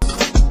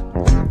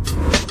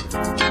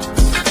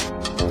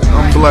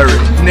 I'm blurry.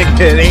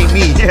 Nigga, it ain't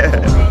me.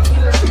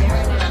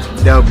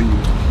 W.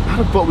 How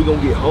the fuck we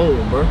gonna get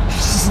home, bro?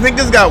 This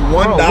niggas got $1.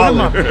 Bro, where did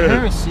my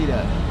parents see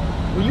that?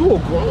 Well, you a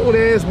grown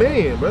ass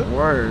man, bro.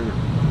 Word.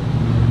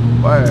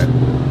 Word.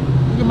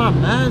 Look at my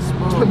mask,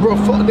 bro. Bro,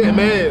 fuck that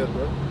man,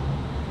 bro.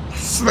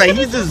 Like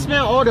he just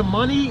spent all the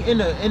money in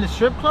the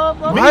strip club,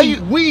 bro. Why you-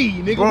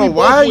 nigga, Bro, we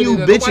why both are you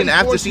went in there. bitching Nobody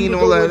after forced you seeing to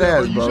all go that in there,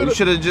 ass, bro? You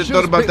shoulda just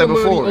thought about spent that the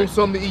money before. on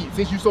something to eat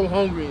since you so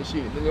hungry and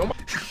shit. Nigga,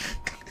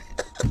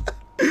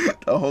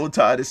 the The whole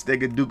time this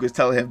nigga Duke is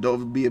telling him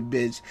don't be a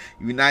bitch.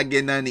 You're not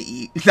getting nothing to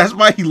eat. That's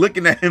why he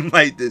looking at him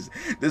like this.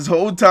 This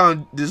whole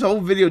time, this whole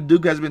video,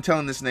 Duke has been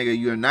telling this nigga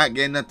you're not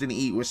getting nothing to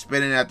eat. We're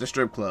spinning at the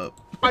strip club.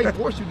 I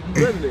force you to do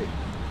better than.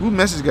 Who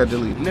message got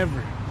deleted?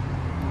 Never.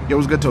 Yo,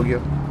 what's good, Tokyo?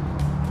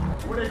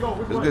 Where they go?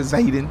 What's good,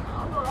 Zayden?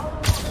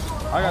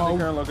 I got the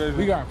current location.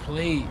 We got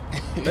played.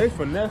 They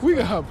finesse. We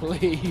got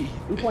played.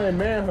 We playing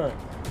manhunt.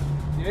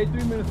 Yeah, they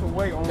 3 minutes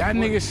away. On That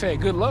nigga said,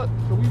 good luck.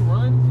 So we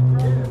run?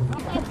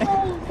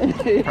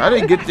 I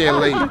didn't get there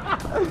late.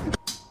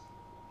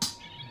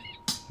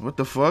 What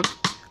the fuck?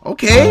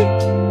 Okay.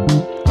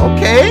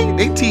 Okay.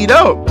 They teed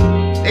up.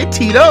 They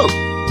teed up.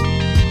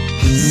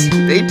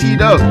 They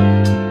teed up.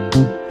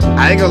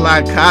 I ain't gonna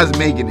lie, Kai's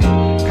making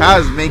it.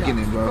 Kai's making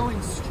it, bro.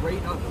 Going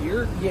straight up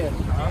here? Yeah.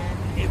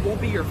 It won't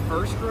be your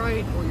first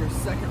right or your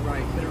second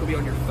right, but it'll be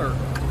on your third.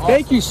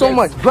 Thank you so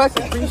much. Bless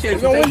it.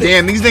 Appreciate it.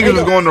 Damn, these niggas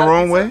was going the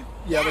wrong way.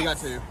 Yeah, we got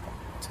to.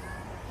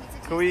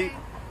 Can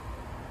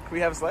we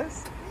have a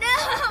slice? No,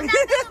 not the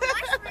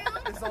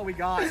mushrooms. That's all we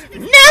got.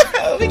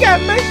 No, we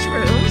got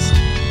mushrooms.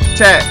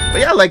 Chat,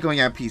 what y'all like on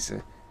y'all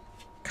pizza?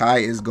 Kai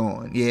is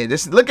gone. Yeah,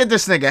 look at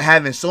this nigga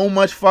having so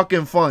much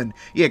fucking fun.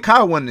 Yeah,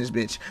 Kai won this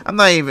bitch. I'm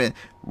not even.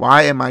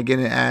 Why am I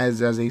getting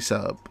ads as a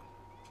sub?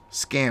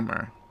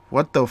 Scammer.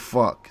 What the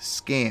fuck?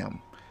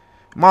 Scam.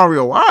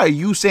 Mario, why are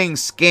you saying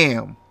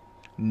scam?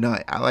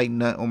 Nut. I like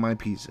nut on my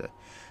pizza.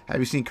 Have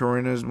you seen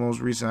Corinna's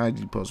most recent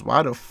IG post?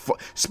 Why the fuck?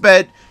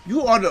 Sped,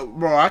 you are the.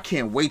 Bro, I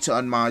can't wait to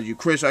unmod you.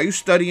 Chris, are you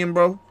studying,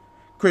 bro?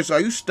 Chris,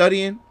 are you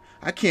studying?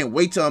 I can't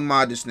wait to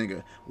unmod this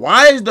nigga.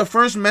 Why is the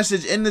first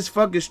message in this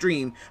fucking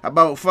stream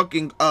about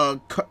fucking,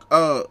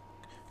 Corona?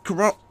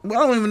 Well,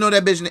 I don't even know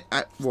that bitch name.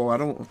 I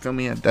don't, feel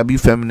me, W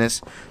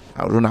feminist.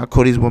 I do not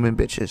call these women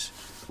bitches.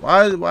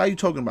 Why are you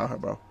talking about her,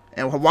 bro?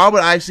 And why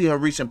would I see her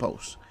recent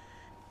post?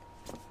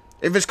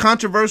 If it's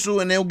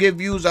controversial and they'll get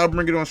views, I'll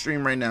bring it on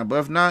stream right now. But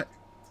if not,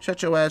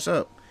 shut your ass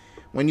up.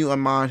 When you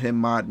unmod him,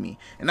 mod me.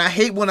 And I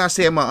hate when I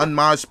say I'm an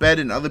unmod Sped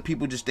and other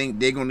people just think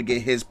they're going to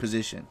get his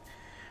position.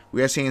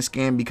 We are saying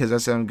scam because I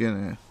said I'm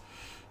gonna.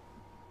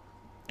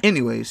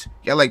 Anyways,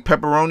 y'all like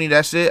pepperoni?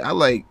 That's it. I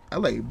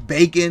like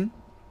bacon.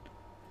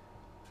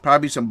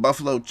 Probably some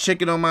buffalo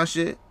chicken on my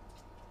shit.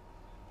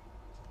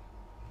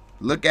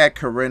 Look at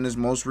Corinna's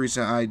most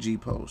recent IG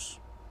post.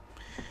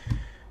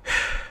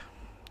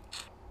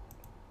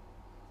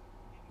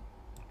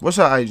 What's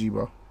her IG,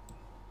 bro?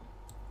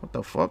 What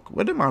the fuck?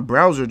 Where did my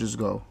browser just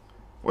go?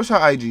 What's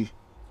her IG?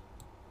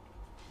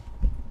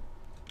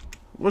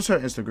 What's her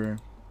Instagram?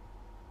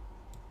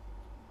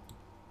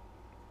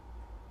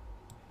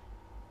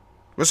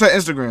 What's her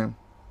Instagram?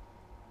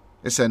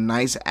 It's a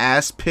nice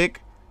ass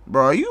pic.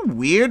 Bro, are you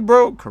weird,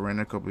 bro?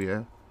 Corinna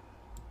Copia.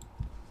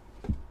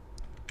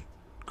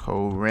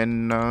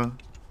 Corinna.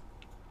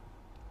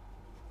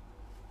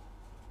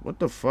 What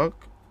the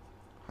fuck?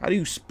 How do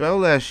you spell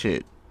that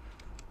shit?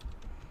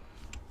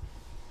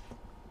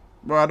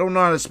 Bro, I don't know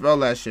how to spell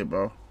that shit,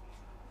 bro.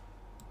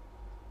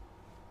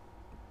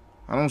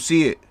 I don't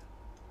see it.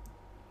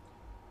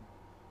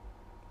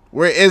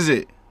 Where is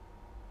it?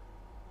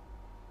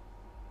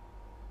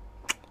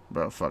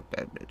 Bro, fuck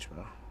that bitch,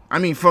 bro. I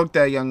mean, fuck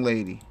that young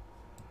lady.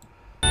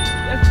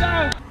 Yes,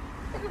 sir.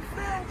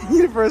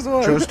 You the first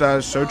one. Joe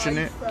started searching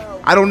it.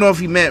 I don't know if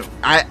he meant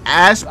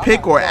ass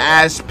pick or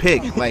ass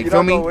pick. Like,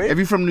 feel me? If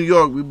you from New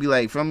York, we'd be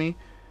like, feel me?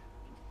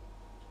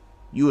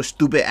 You a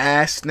stupid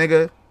ass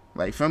nigga.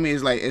 Like, feel me?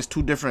 It's like, it's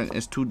two different,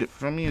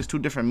 for me, it's two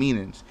different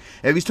meanings.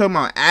 If he's talking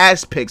about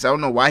ass pics, I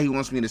don't know why he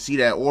wants me to see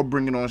that or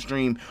bring it on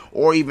stream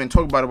or even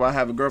talk about it while I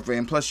have a girlfriend.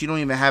 And plus, you don't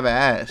even have an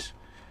ass.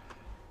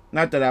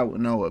 Not that I would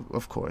know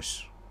of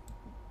course.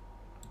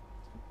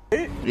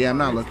 Yeah, I'm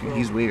not looking.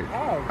 He's weird.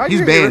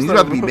 He's banned. He's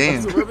about to be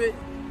banned.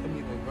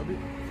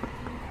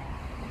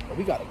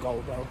 We gotta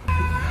go, bro.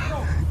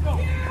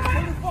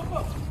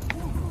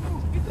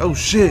 Oh,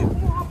 shit.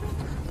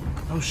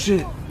 Oh,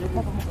 shit.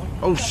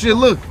 Oh, shit,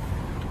 look.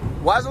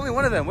 Why is only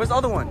one of them? Where's the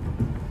other one?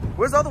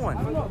 Where's the other one?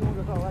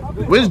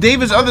 Where's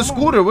David's other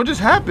scooter? What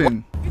just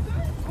happened?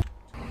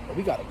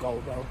 We gotta go,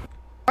 bro.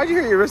 Why'd you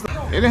hit your wrist?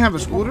 They didn't have a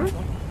scooter?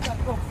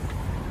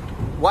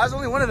 Why is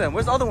only one of them?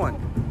 Where's the other one?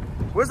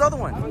 Where's the other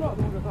one?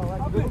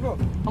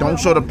 Don't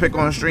show the pic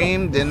on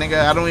stream, then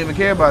nigga, I don't even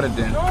care about it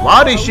then.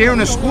 Why are they sharing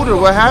a scooter?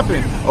 What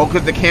happened? Oh,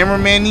 because the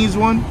cameraman needs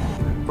one?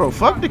 Bro,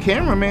 fuck the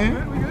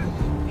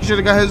cameraman. He should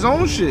have got his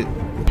own shit.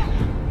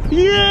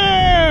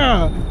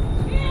 Yeah!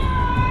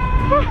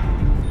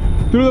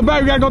 Through the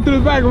back, we gotta go through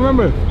the back,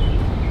 remember?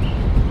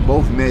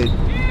 Both mid.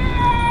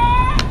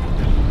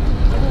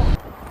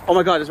 Oh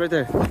my god, it's right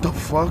there. What the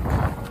fuck?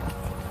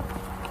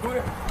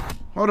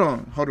 Hold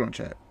on,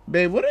 chat.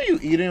 Babe, what are you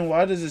eating?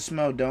 Why does it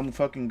smell dumb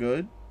fucking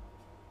good?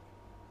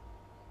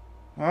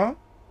 Huh?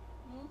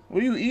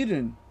 What are you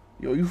eating?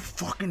 Yo, you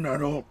fucking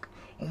that up.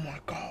 Oh my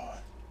god.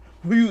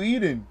 What are you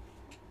eating?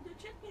 The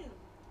chicken.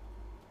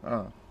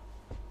 Oh.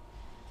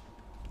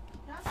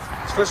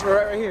 It's first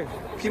right here.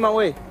 Keep my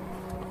way.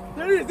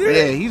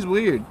 Yeah, he's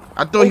weird.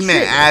 I thought he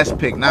meant ass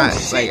pick, not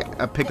like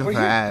a pick of her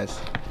ass.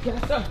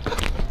 Yes, sir.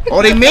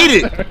 Oh, they made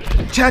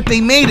it. Chat,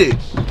 they made it.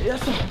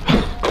 Yes, sir.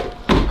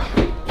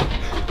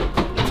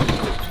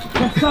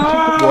 Boy,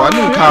 I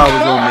knew Kyle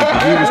was gonna make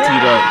it. He was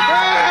teed up.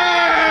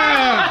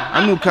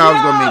 I knew Kyle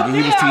was gonna make it.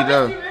 He was teed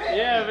up.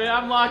 Yeah, man,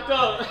 I'm locked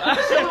up. I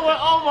should have went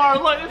Omar.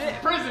 Look, this is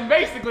prison,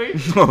 basically.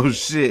 Oh,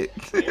 shit.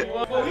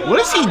 What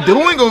is he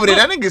doing over there?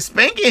 That nigga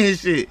spanking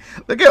his shit.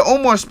 Look at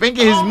Omar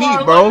spanking his meat,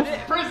 bro. Look, this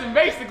is prison,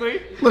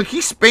 basically. Look,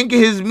 he's spanking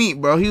his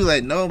meat, bro. He was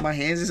like, no, my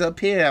hands is up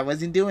here. I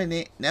wasn't doing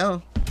it.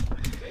 No.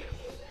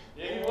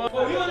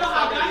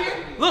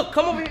 Look,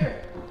 come over here.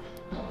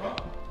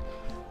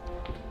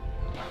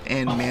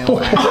 And man,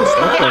 what the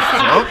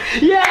fuck?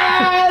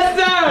 Yes,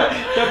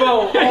 sir.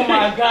 Bro, oh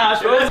my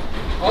gosh, bro.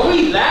 Are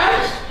we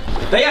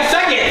last? They got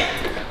second.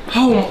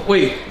 Oh,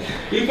 wait.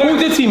 Who's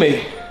your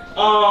teammate?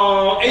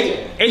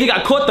 AJ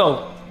got caught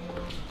though.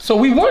 So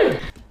we won.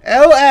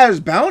 L-Ass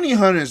Bounty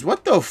Hunters.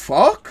 What the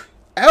fuck?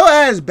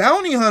 L-Ass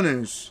Bounty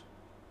Hunters.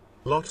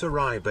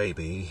 Lottery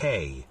baby,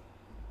 hey.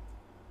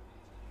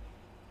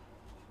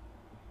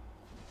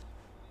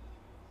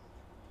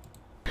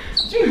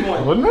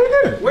 What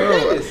nigga? Where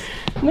is this?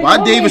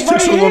 Why Davis took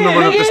so long to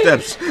run up the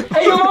steps?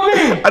 Hey, yo, my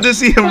man. I just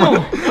see him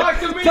run.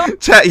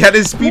 Chat, y'all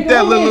didn't speak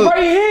that. Look,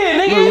 right here,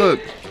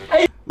 nigga.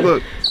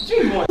 Look.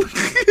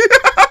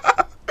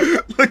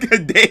 Look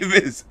at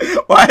Davis.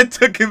 Why it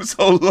took him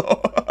so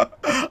long?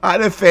 How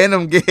did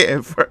Phantom get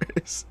here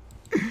first?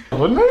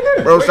 What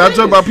nigga? Bro, stop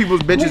talking about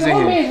people's bitches in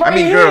here. I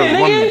mean girls,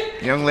 women,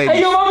 young ladies.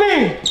 Hey, yo, my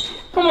man.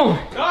 Come on.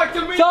 Talk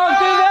to me. Talk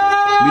to me.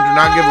 We do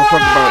not give a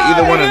fuck about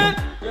either one of them.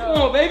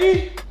 Come on,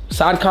 baby.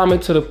 Side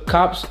comment to the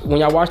cops: when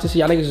y'all watch this,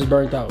 y'all niggas is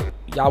burnt out.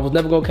 Y'all was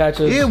never gonna catch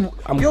us. Yeah,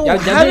 y'all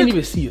didn't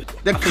even see it.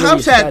 The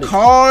cops had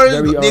cars,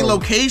 their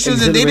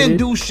locations, and they didn't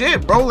do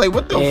shit, bro. Like,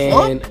 what the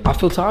fuck? I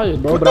feel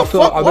tired, bro. What But I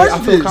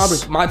feel this?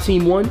 accomplished. My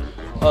team won.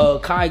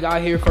 Kai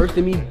got here first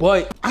than me,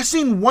 but I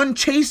seen one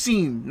chase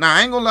scene. Nah,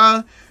 I ain't gonna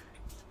lie.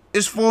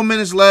 It's 4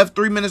 minutes left,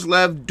 3 minutes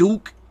left.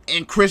 Duke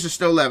and Chris is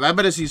still left. I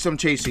better see some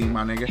chase scene,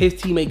 my nigga. His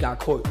teammate got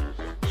caught,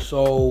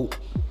 so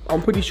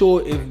I'm pretty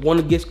sure if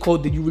one gets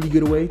caught, did you really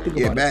get away? Think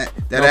about it.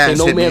 That ass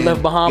no hit, man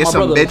left behind. Get My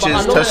some brother.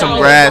 bitches, touch some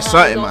grass,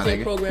 something, my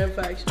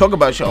nigga. Talk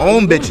about your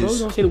own bitches.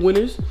 Don't say the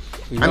winners.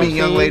 I mean,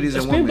 young ladies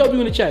and women. W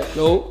in the chat,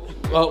 yo.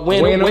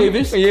 Win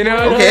Wavis. You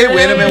know. Okay,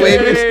 win them and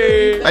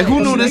Wavis. Like,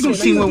 who knew this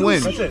team would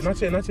win? Not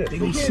yet. They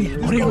gonna see.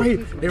 Oh, they right here.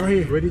 They right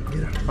here. Ready?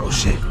 Get out. Oh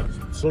shit.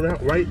 Slow down.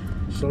 Right.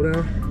 Slow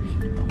down.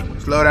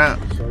 Slow down.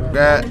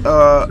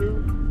 Got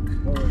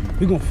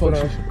We gonna fuck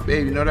out.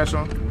 Babe, you know that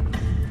song?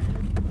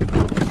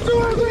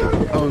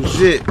 Oh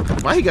shit.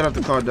 Why he got off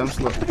the car dumb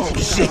slow? Oh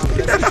shit.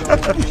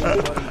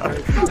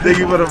 Thank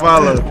you for the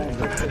follow.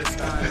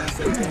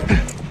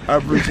 I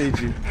appreciate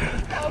you.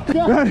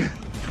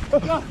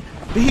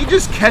 Did he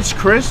just catch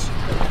Chris?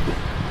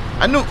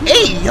 I knew.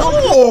 Hey,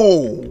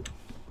 yo!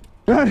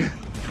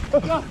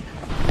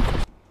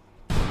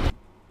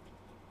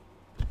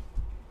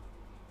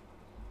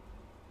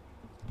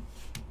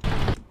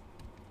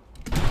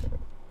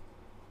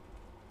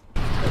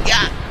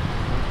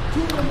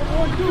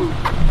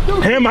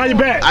 Ham, how you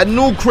back? I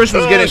knew Chris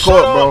was getting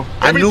caught, bro.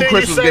 I knew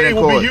Chris was getting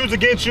will caught. Be used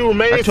against you.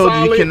 Remain I told you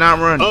solid. you cannot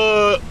run.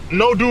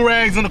 No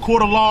do-rags in the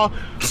court of law.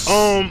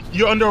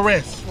 You're under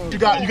arrest. You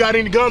got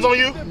any guns on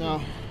you?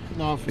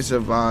 No. It's a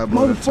vibe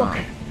all the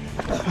time.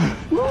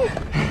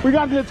 We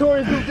got the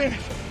notorious Duke there.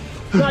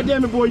 God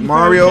damn it, boy.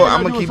 Mario,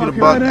 I'm gonna keep it a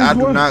buck. I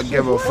do not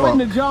give a fuck.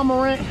 The John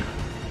Morant.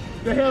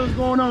 The hell is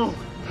going on?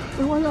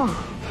 Hey, why y'all?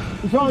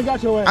 We finally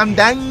got your ass. I'm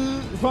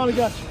done. We finally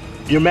got you.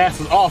 Your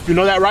mask is off. You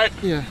know that, right?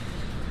 Yeah.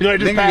 You know,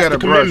 they just passed the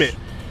commitment.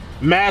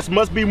 Masks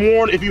must be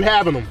worn if you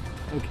having them.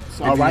 Okay.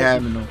 So if you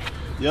having them.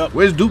 Yep.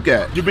 Where's Duke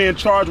at? You're being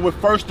charged with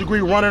first-degree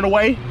running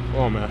away.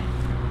 Oh, man.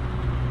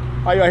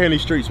 How you out here in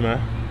these streets,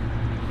 man?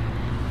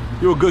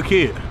 You're a good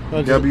kid.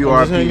 WRP.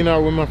 I'm just hanging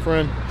out with my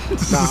friend.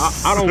 Nah,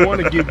 I don't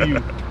want to give you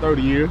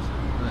 30 years,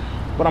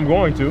 but I'm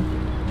going to.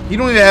 He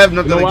don't even have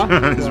nothing You know like why?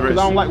 on his Because wrist.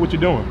 I don't like what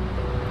you're doing.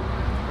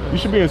 You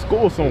should be in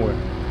school somewhere,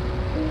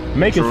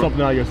 making True.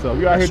 something out of yourself.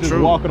 You're out here That's just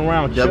true. walking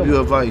around chilling. W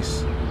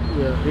advice.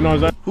 Yeah. You know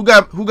what I'm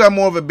saying? Who got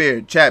more of a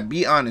beard? Chat,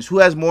 be honest. Who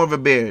has more of a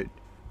beard?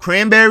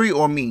 Cranberry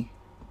or me?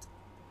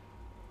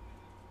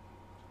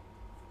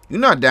 You're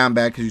not down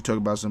bad because you talk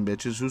about some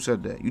bitches. Who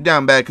said that? You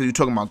down bad because you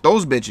talking about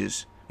those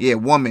bitches. Yeah,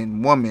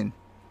 woman.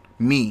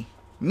 Me,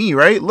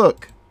 right?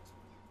 Look.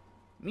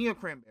 Me or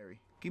Cranberry?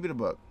 Keep it a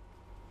buck.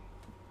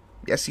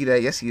 Y'all see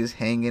that? Y'all see us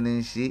hanging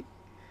and shit?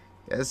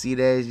 Y'all see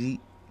that shit?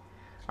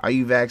 Are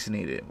you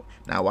vaccinated?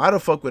 Now, why the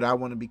fuck would I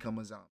want to become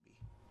a zombie?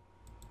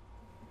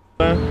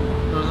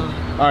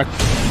 Alright.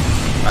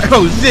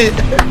 Oh shit!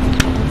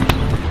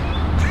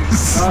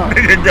 This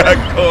nigga got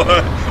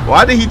caught.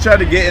 Why did he try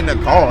to get in the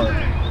car?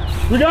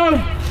 We got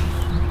him.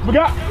 You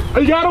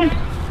got him?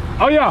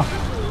 Oh yeah.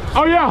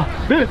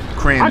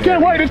 I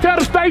can't wait to tell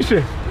the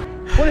station.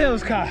 What the hell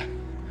is Kai?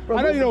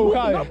 I know you know who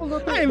Kai is.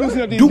 I ain't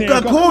loosening up these Duke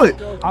got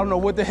caught. I don't know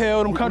what the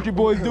hell them country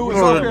boys do in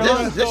Bro,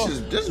 South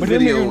Carolina. this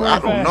video, I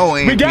don't know,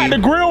 We got the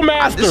Grill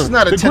Master. This is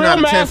not a 10 out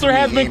of 10 The Grill Master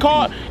has been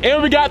caught,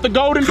 and we got the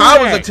Golden How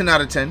Durag. was a 10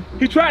 out of 10?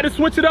 He tried to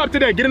switch it up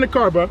today. Get in the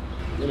car, bro.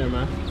 Get in,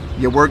 man.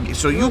 Your work.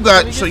 So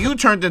you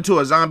turned into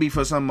a zombie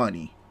for some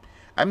money.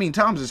 I mean,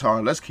 Tom's is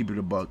hard. Let's keep it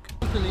a buck.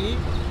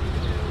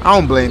 I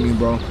don't blame you,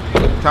 bro.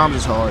 Tom's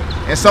is hard.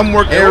 In some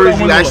work areas,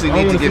 you actually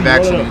need to get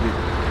vaccinated.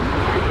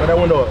 Let that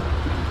window up.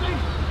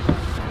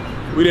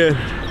 We didn't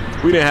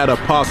have a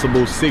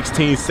possible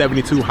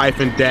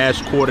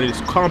 1672-dash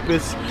coordinates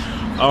compass.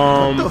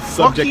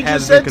 Subject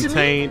has been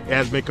contained. It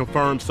has been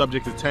confirmed.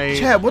 Subject detained.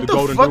 Chad, what the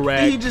fuck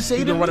did he just say?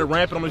 He's been running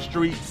rampant on the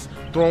streets,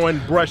 throwing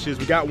brushes.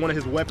 We got one of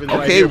his weapons right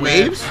okay, here,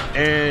 waves. Man.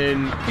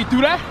 And he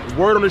threw that.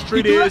 Word on the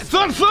street is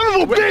son of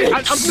a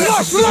bitch.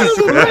 Son of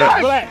a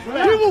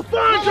bitch. We will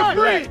find your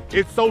friend.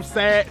 It's so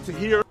sad to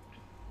hear.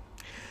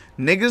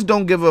 Niggas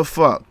don't give a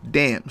fuck.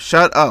 Damn,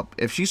 shut up.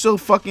 If she's so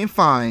fucking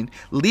fine,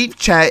 leave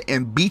chat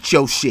and beat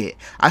your shit.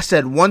 I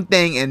said one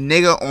thing and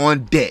nigga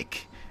on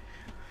dick.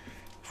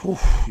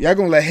 Y'all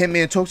gonna let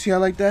Hitman talk to y'all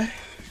like that?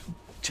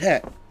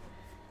 Chat.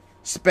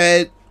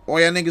 Sped, all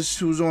y'all niggas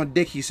who's on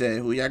dick, he said.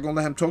 Who y'all gonna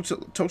let him talk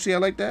to y'all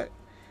like that?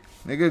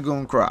 Nigga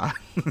gonna cry.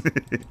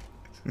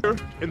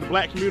 In the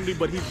black community,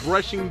 but he's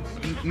brushing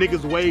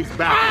niggas' waves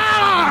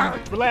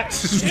backwards.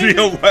 Relax.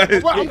 Real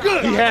waves. I'm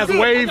good. He has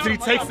waves and he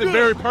takes it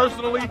very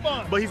personally,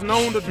 but he's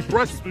known to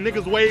brush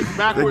niggas' waves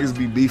backwards. Niggas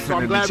be beefing so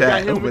I'm in glad the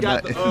chat. we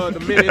got the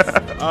minutes.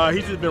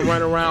 He's just been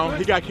running around.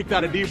 He got kicked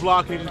out of D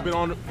Block and he's just been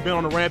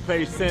on a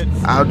rampage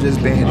since. I'll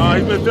just ban him.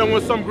 He's been filming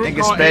with some group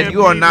Nigga, called Sped, AMP.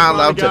 you are not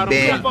allowed to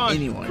ban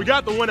anyone. We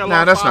got the one that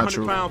Nah, lost that's 500 not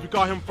true. pounds. We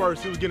caught him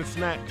first. He was getting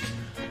snacks.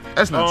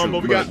 That's not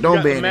true, but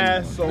don't ban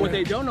him. So what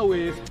they don't know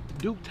is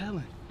Duke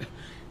telling.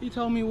 He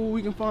told me where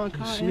we can find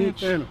Kai and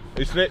Phantom.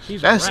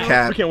 That's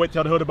cap. We can't wait to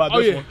tell the hood about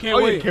this one.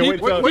 Can't wait. Can't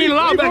wait to tell We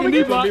allowed back in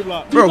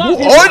D-Block. Bro, who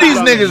are these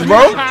niggas,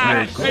 bro?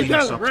 Hey,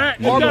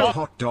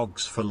 hot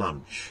dogs for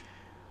lunch.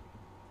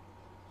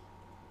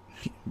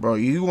 Bro,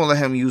 you gonna let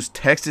him use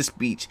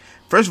text-to-speech?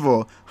 First of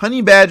all,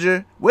 Honey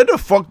Badger, where the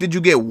fuck did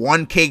you get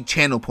 1K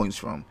channel points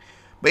from?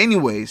 But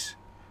anyways,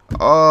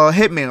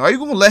 Hitman, are you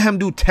gonna let him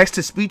do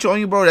text-to-speech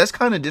on you, bro? That's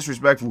kind of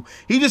disrespectful.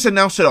 He just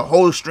announced to the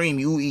whole stream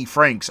you eat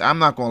Franks. I'm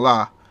not gonna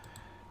lie.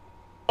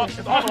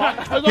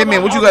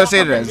 Hitman, what you gotta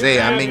say to that? Zay,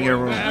 I'm in your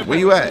room. Where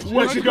you at?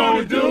 What you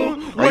gonna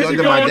do? Are you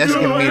under my desk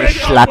giving me the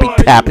slappy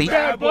tappy?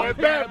 Bad boy.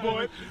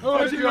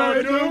 What you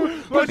gonna do?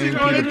 What you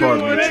gonna do?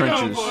 Department,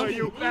 trenches.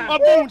 A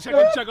boom,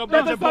 check a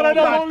bunch of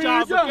boom,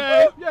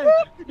 okay?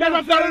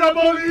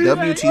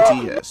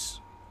 WTTS.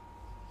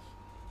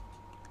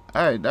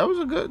 Alright, that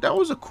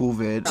was a cool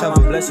vid. Count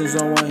my blessings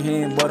on one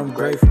hand, but I'm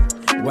grateful.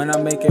 When I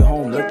make it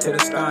home, look to the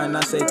sky and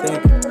I say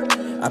thank you.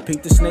 I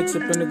peeked the snakes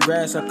up in the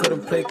grass, I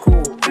couldn't play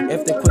cool.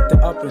 If they quit the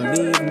up and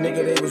leave,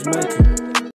 nigga, they was meant to.